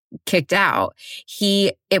 kicked out,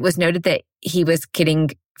 it was noted that he was getting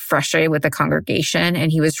frustrated with the congregation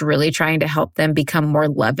and he was really trying to help them become more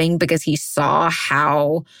loving because he saw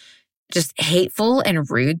how just hateful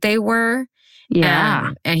and rude they were.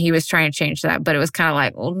 Yeah. And he was trying to change that, but it was kind of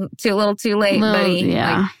like, well, too little, too late, buddy.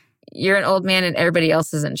 Yeah. Like, you're an old man and everybody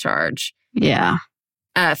else is in charge. Yeah.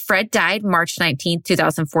 Fred died March 19th,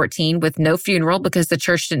 2014 with no funeral because the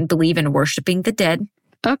church didn't believe in worshiping the dead.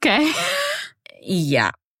 Okay.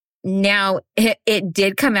 Yeah. Now, it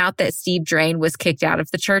did come out that Steve Drain was kicked out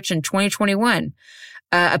of the church in 2021.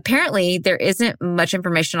 Apparently, there isn't much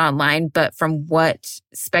information online, but from what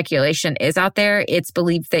speculation is out there, it's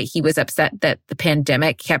believed that he was upset that the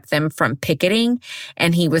pandemic kept them from picketing,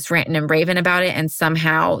 and he was ranting and raving about it, and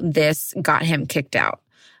somehow this got him kicked out.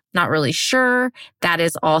 Not really sure. That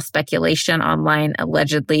is all speculation online,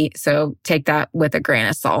 allegedly, so take that with a grain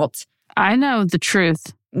of salt. I know the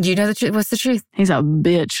truth. You know the truth? What's the truth? He's a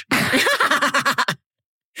bitch.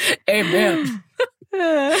 Amen.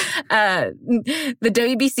 The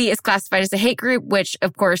WBC is classified as a hate group, which,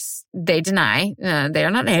 of course, they deny. They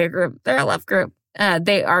are not a hate group. They're a love group.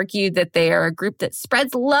 They argue that they are a group that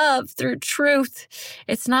spreads love through truth.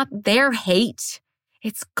 It's not their hate.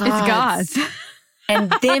 It's God's. It's God's. And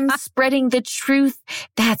them spreading the truth,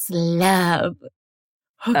 that's love.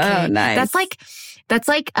 Okay. Oh, nice. That's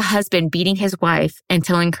like a husband beating his wife and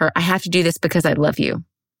telling her, I have to do this because I love you.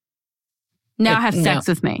 Now have sex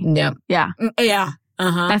with me. No. Yeah. Yeah.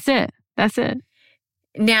 Uh-huh. That's it.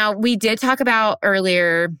 Now, we did talk about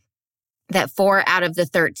earlier that 4 out of the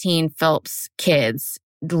 13 Phelps kids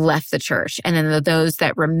left the church. And then those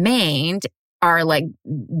that remained are like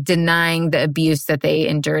denying the abuse that they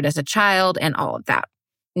endured as a child and all of that.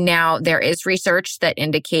 Now, there is research that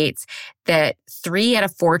indicates that 3 out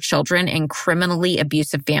of 4 children in criminally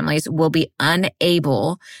abusive families will be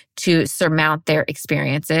unable to surmount their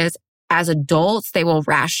experiences. As adults, they will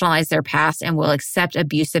rationalize their past and will accept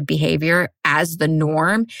abusive behavior as the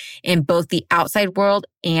norm in both the outside world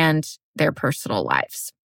and their personal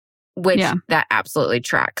lives, which that absolutely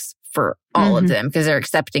tracks for all of them because they're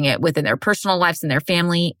accepting it within their personal lives and their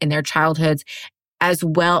family, in their childhoods, as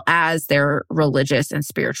well as their religious and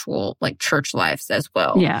spiritual, like church lives as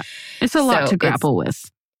well. Yeah. It's a lot to grapple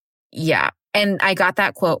with. Yeah. And I got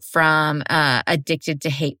that quote from Addicted to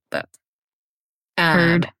Hate book.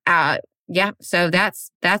 Heard. Yeah. So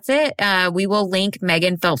that's it. We will link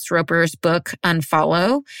Megan Phelps Roper's book,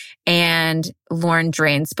 Unfollow, and Lauren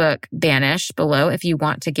Drain's book, Banish, below if you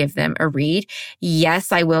want to give them a read.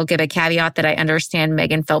 Yes, I will give a caveat that I understand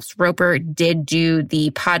Megan Phelps Roper did do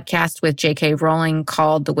the podcast with J.K. Rowling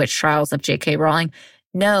called The Witch Trials of J.K. Rowling.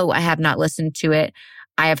 No, I have not listened to it.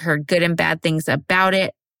 I have heard good and bad things about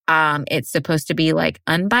it. It's supposed to be like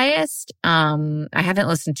unbiased. I haven't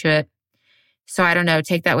listened to it. So I don't know,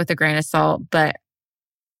 take that with a grain of salt, but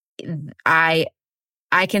I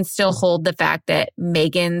can still hold the fact that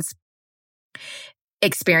Megan's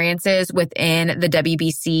experiences within the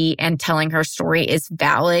WBC and telling her story is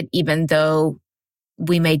valid, even though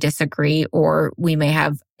we may disagree or we may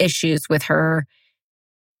have issues with her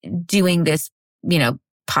doing this,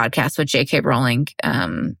 podcast with J.K. Rowling.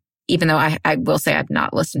 Even though I will say I've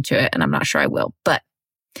not listened to it and I'm not sure I will, but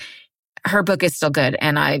her book is still good.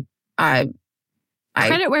 And I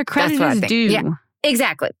credit where credit is due. Yeah,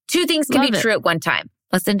 exactly. Two things can be true at one time.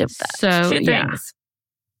 Listen to that. So, Two things.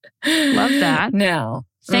 Love that. No.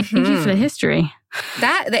 Thank you for the history.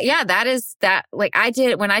 That is that. Like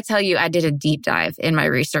when I tell you I did a deep dive in my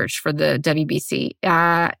research for the WBC.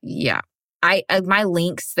 Yeah. My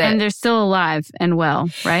links that. And they're still alive and well,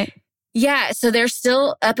 right? Yeah. So they're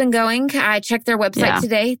still up and going. I checked their website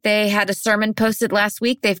today. They had a sermon posted last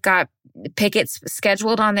week. They've got pickets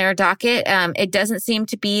scheduled on their docket. It doesn't seem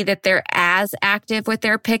to be that they're as active with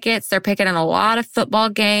their pickets. They're picketing a lot of football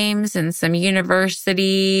games and some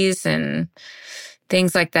universities and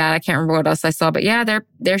things like that. I can't remember what else I saw, but yeah,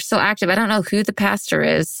 they're still active. I don't know who the pastor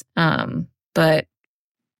is, but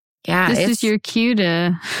yeah, this is your cue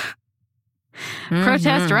to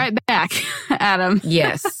protest right back, Adam.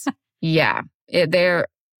 Yes, yeah, they're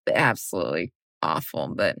absolutely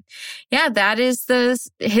awful. But yeah, that is the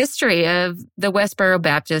history of the Westboro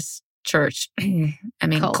Baptist Church. I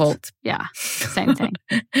mean, cult. Yeah, same thing.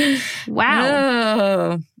 Wow.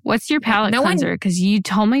 Oh. What's your palate cleanser? Because you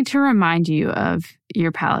told me to remind you of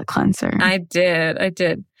your palate cleanser. I did.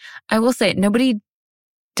 I will say, nobody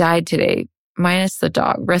died today, minus the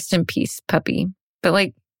dog. Rest in peace, puppy.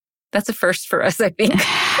 But that's a first for us, I think.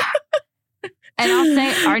 And I'll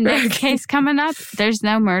say, our next case coming up, there's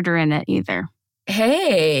no murder in it either.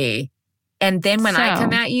 Hey. And then when I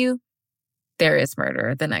come at you, there is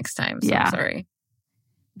murder the next time. So I'm sorry.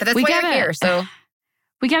 But that's why you're here, so...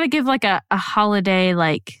 We got to give a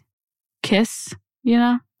holiday kiss,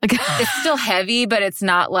 It's still heavy, but it's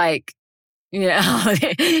not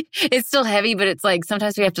it's still heavy, but it's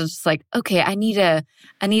sometimes we have to just okay, I need a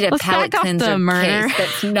palate cleanser case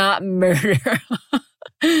that's not murder.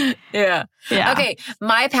 Yeah. Okay,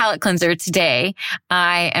 my palate cleanser today,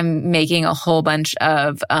 I am making a whole bunch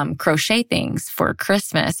of crochet things for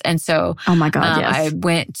Christmas. And so oh my God, yes. I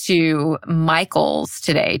went to Michael's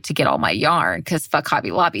today to get all my yarn because fuck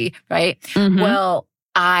Hobby Lobby, right? Mm-hmm. Well,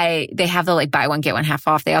 they have the buy one, get one half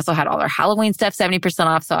off. They also had all their Halloween stuff, 70%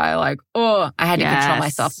 off. So I had to control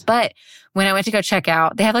myself. But when I went to go check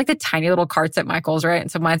out, they have the tiny little carts at Michael's, right?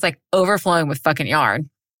 And so mine's overflowing with fucking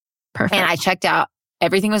yarn. Perfect. And I checked out.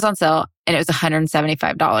 Everything was on sale and it was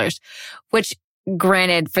 $175, which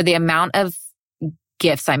granted for the amount of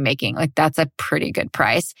gifts I'm making, that's a pretty good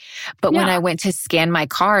price. But when I went to scan my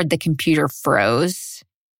card, the computer froze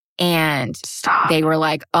and they were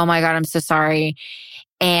oh my God, I'm so sorry.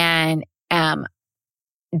 And,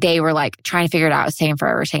 they were trying to figure it out. It was taking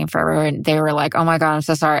forever. And they were oh my God, I'm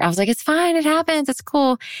so sorry. I was it's fine. It happens. It's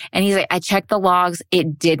cool. And he's I checked the logs.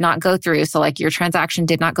 It did not go through. So your transaction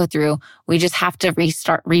did not go through. We just have to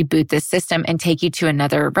reboot this system and take you to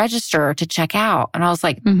another register to check out. And I was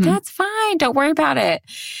that's fine. Don't worry about it.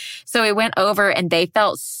 So it went over and they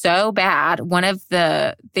felt so bad. One of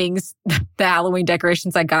the things, the Halloween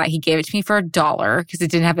decorations I got, he gave it to me for $1 because it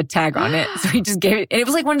didn't have a tag on it. So he just gave it. And it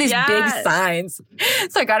was one of these big signs.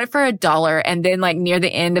 So I got it for $1. And then near the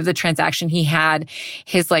end of the transaction, he had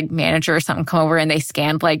his manager or something come over and they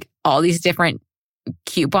scanned all these different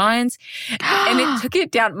coupons and it took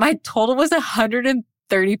it down. My total was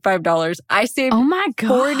 $135. I saved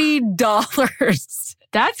 $40.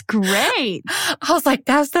 That's great. I was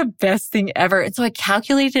that's the best thing ever. And so I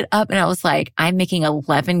calculated it up and I was I'm making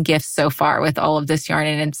 11 gifts so far with all of this yarn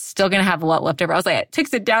and I'm still going to have a lot left over. I was it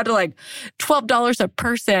takes it down to $12 a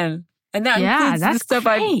person. And that includes that's the stuff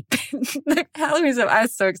great. the Halloween stuff. I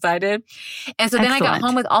was so excited. And so then I got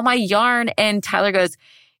home with all my yarn and Tyler goes,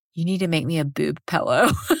 you need to make me a boob pillow.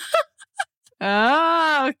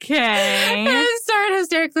 Oh, okay. And I started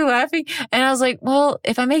hysterically laughing. And I was well,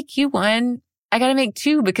 if I make you one, I got to make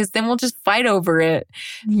two because then we'll just fight over it.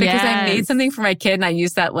 Because I made something for my kid and I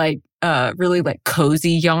used that really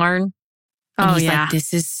cozy yarn. And he's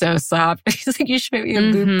this is so soft. He's you should make me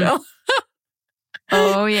a boob pillow.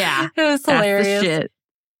 Oh, yeah. It was hilarious. That's the shit.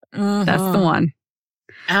 That's the one.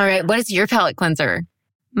 All right. What is your palate cleanser?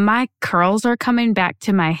 My curls are coming back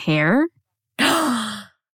to my hair.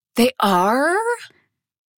 They are?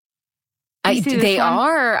 They one?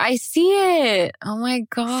 are. I see it. Oh my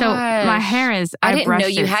God. So my hair is, I didn't know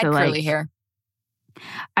you had curly hair.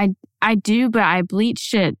 I do, but I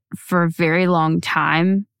bleached it for a very long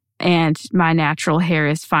time. and my natural hair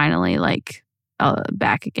is finally like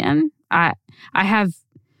back again. I have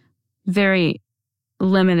very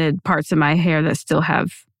limited parts of my hair that still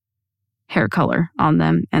have hair color on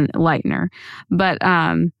them and lightener. But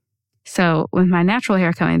so with my natural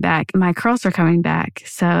hair coming back, my curls are coming back.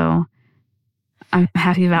 So I'm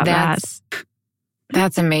happy about that.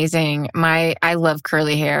 That's amazing. I love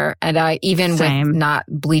curly hair, and I even Same. with not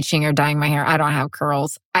bleaching or dyeing my hair, I don't have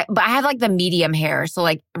curls. But I have like the medium hair, so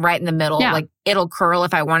like right in the middle, Yeah. like it'll curl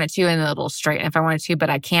if I wanted to, and it'll straighten if I wanted to. But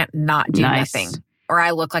I can't not do nothing, or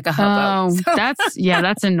I look like a hobo. Oh,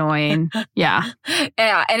 that's annoying. Yeah,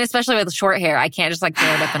 yeah, and especially with short hair, I can't just like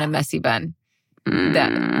throw it up in a messy bun.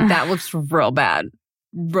 That looks real bad,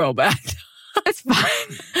 real bad. It's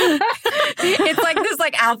fine. It's like this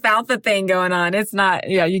like alfalfa thing going on. It's not,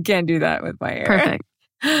 you can't do that with my hair. Perfect.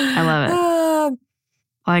 I love it. Well,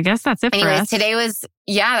 I guess that's it for us. Today was,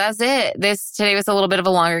 that's it. Today was a little bit of a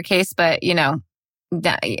longer case, but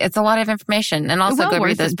it's a lot of information, and also go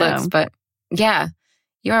read those books. But yeah,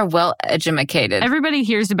 you are well educated. Everybody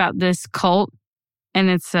hears about this cult, and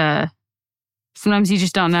it's sometimes you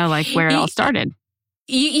just don't know like where it all started.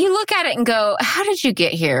 You look at it and go, how did you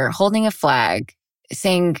get here holding a flag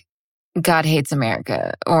saying God hates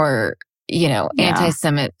America, or,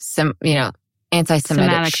 anti-Semitic shit.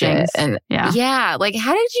 Things. And like,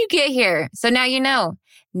 how did you get here? So now you know.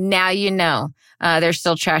 There's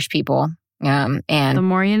still trash people. And the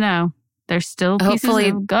more you know, there's still pieces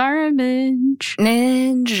of garbage.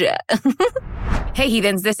 Ninja. Hey,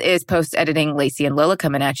 heathens, this is post-editing Lacey and Lola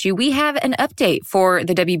coming at you. We have an update for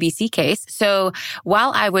the WBC case. So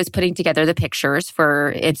while I was putting together the pictures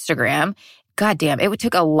for Instagram, goddamn, it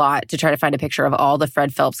took a lot to try to find a picture of all the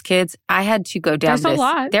Fred Phelps kids. I had to go down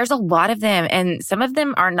There's a lot of them, and some of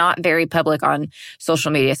them are not very public on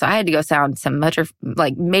social media. So I had to go down some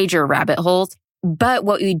major rabbit holes. But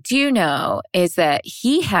what we do know is that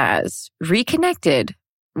he has reconnected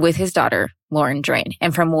with his daughter, Lauren Drain.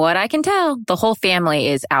 And from what I can tell, the whole family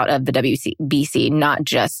is out of the WBC, not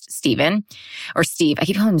just Stephen or Steve. I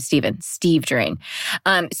keep calling him Stephen, Steve Drain.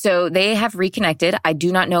 So they have reconnected. I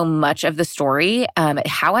do not know much of the story.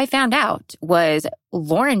 How I found out was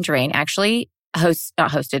Lauren Drain actually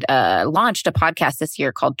launched a podcast this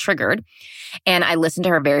year called Triggered. And I listened to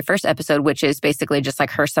her very first episode, which is basically just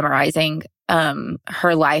like her summarizing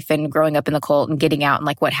her life and growing up in the cult and getting out and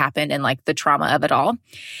like what happened and like the trauma of it all.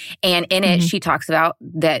 And in it, she talks about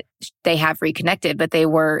that they have reconnected, but they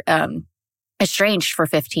were estranged for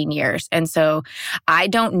 15 years. And so I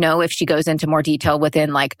don't know if she goes into more detail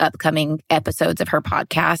within like upcoming episodes of her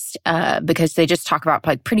podcast because they just talk about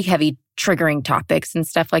like pretty heavy triggering topics and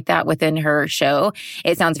stuff like that within her show.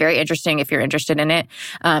 It sounds very interesting if you're interested in it.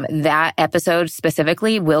 That episode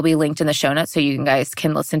specifically will be linked in the show notes so you guys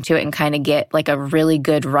can listen to it and kind of get like a really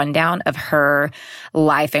good rundown of her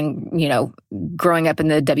life and, growing up in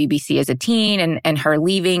the WBC as a teen and her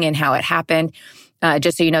leaving and how it happened.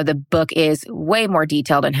 Just so you know, the book is way more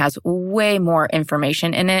detailed and has way more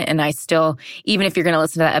information in it. And I still, even if you're going to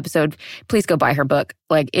listen to that episode, please go buy her book.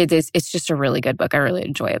 Like it's just a really good book. I really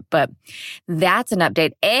enjoy it. But that's an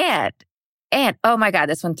update. And oh my God,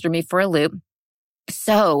 this one threw me for a loop.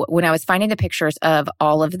 So when I was finding the pictures of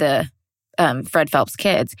all of the Fred Phelps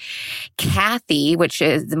kids, Kathy, which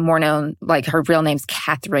is more known, like her real name's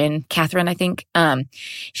Catherine, I think.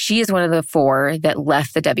 She is one of the 4 that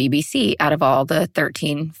left the WBC out of all the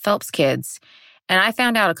 13 Phelps kids. And I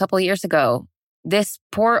found out a couple of years ago, this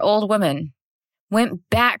poor old woman went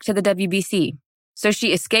back to the WBC. So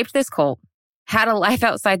she escaped this cult, had a life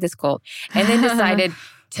outside this cult, and then decided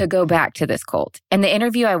to go back to this cult. And the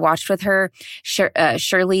interview I watched with her,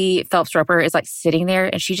 Shirley Phelps Roper is like sitting there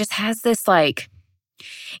and she just has this like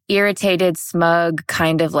irritated, smug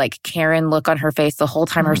kind of like Karen look on her face the whole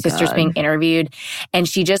time her sister's being interviewed. And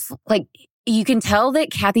she just like, you can tell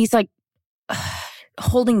that Kathy's like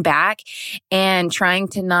holding back and trying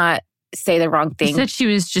to not say the wrong thing. She said she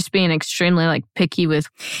was just being extremely like picky with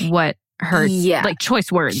what her like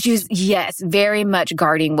choice words. She was, very much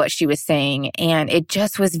guarding what she was saying. And it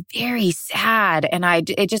just was very sad. And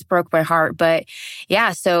it just broke my heart. But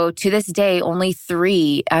yeah, so to this day, only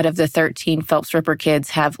 3 out of the 13 Phelps Ripper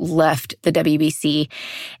kids have left the WBC.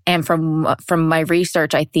 And from my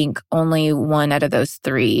research, I think only 1 out of those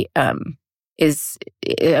 3 is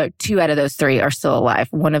 2 out of those 3 are still alive.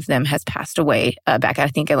 One of them has passed away back, I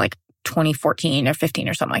think, in like 2014 or 15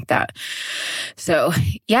 or something like that. So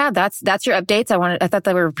yeah, that's your updates. I thought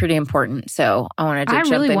they were pretty important. So I wanted to jump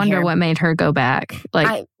in here. I really wonder what made her go back.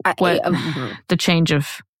 Like what the change of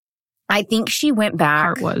I think she went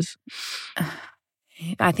back. Heart was.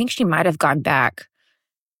 I think she might have gone back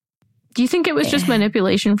Do you think it was just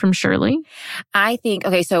manipulation from Shirley? I think,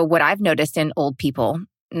 okay, so what I've noticed in old people,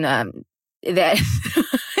 that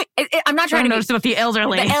I'm not trying to notice about the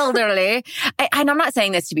elderly. And I'm not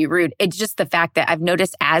saying this to be rude. It's just the fact that I've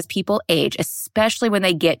noticed as people age, especially when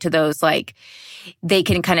they get to those, like, they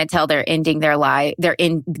can kind of tell they're ending their life,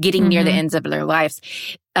 getting near the ends of their lives,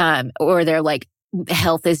 or their like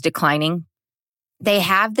health is declining. They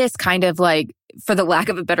have this kind of like, for the lack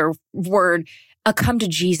of a better word, a come to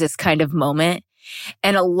Jesus kind of moment.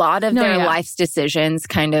 And a lot of their life's decisions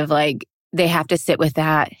kind of like, they have to sit with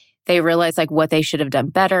that. They realize like what they should have done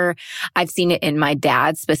better. I've seen it in my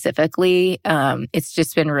dad specifically. It's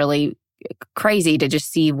just been really crazy to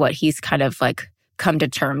just see what he's kind of like come to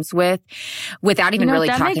terms with without even really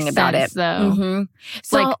talking about it. Though. Mm-hmm.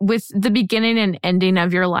 So like with the beginning and ending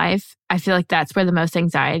of your life, I feel like that's where the most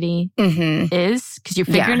anxiety is, because you're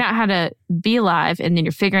figuring out how to be alive and then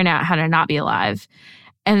you're figuring out how to not be alive.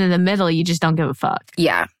 And in the middle, you just don't give a fuck.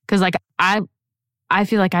 Yeah. Because like I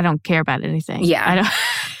feel like I don't care about anything. Yeah. I don't.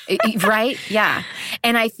 Right? Yeah.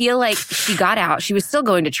 And I feel like she got out. She was still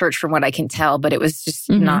going to church from what I can tell, but it was just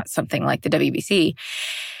not something like the WBC.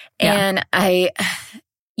 Yeah. And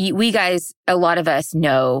we guys, a lot of us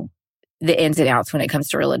know the ins and outs when it comes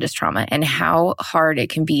to religious trauma and how hard it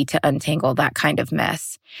can be to untangle that kind of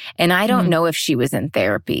mess. And I don't know if she was in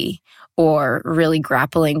therapy or really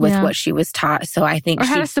grappling with what she was taught. So I think she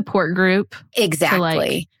had a support group. Exactly. To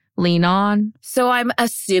like lean on. So I'm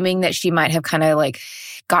assuming that she might have kind of like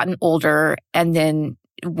gotten older and then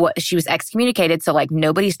she was excommunicated. So like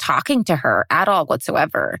nobody's talking to her at all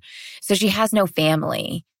whatsoever. So she has no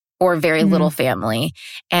family or very little family.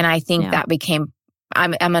 And I think that became,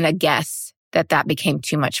 I'm going to guess that became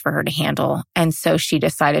too much for her to handle. And so she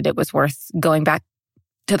decided it was worth going back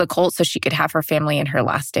to the cult so she could have her family in her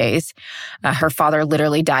last days. Her father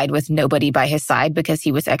literally died with nobody by his side because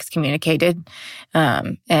he was excommunicated.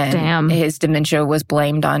 And his dementia was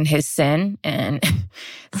blamed on his sin. And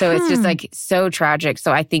so it's just like so tragic.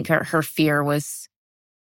 So I think her fear was,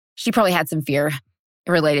 she probably had some fear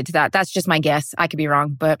related to that. That's just my guess. I could be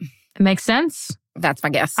wrong, but it makes sense. That's my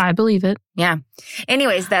guess. I believe it. Yeah.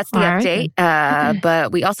 Anyways, that's the update. Right.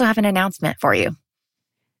 But we also have an announcement for you.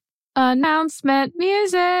 Announcement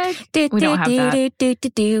music. We don't have that.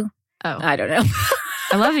 Oh, I don't know.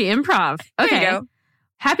 I love the improv. Okay. There you go.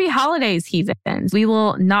 Happy holidays, heathens. We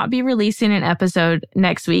will not be releasing an episode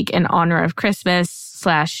next week in honor of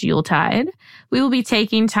Christmas/Yuletide. We will be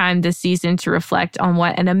taking time this season to reflect on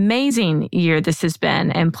what an amazing year this has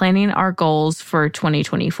been and planning our goals for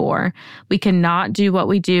 2024. We cannot do what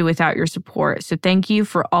we do without your support. So thank you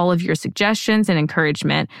for all of your suggestions and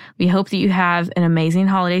encouragement. We hope that you have an amazing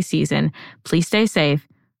holiday season. Please stay safe.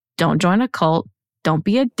 Don't join a cult. Don't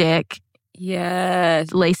be a dick.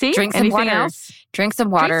 Yes. Lacey, drink some water. Else? Drink some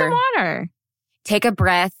water. Drink some water. Take a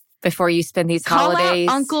breath before you spend these holidays.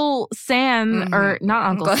 Call out Uncle Sam, or not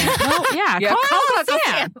Uncle Sam. Well, call out Uncle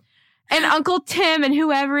Sam. And Uncle Tim and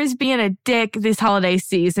whoever is being a dick this holiday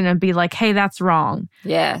season and be like, hey, that's wrong.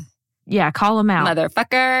 Yeah. Yeah, call them out.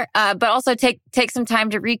 Motherfucker. But also take some time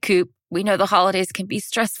to recoup. We know the holidays can be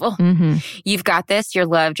stressful. You've got this. You're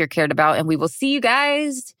loved. You're cared about. And we will see you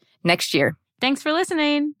guys next year. Thanks for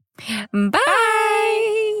listening.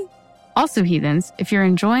 Bye. Also, heathens, if you're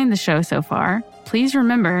enjoying the show so far, please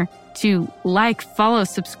remember to like, follow,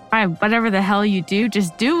 subscribe, whatever the hell you do,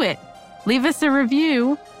 just do it. Leave us a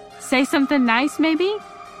review. Say something nice, maybe.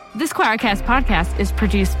 This Choircast podcast is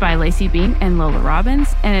produced by Lacey Bean and Lola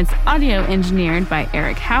Robbins, and it's audio engineered by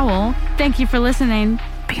Eric Howell. Thank you for listening.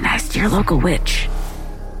 Be nice to your local witch.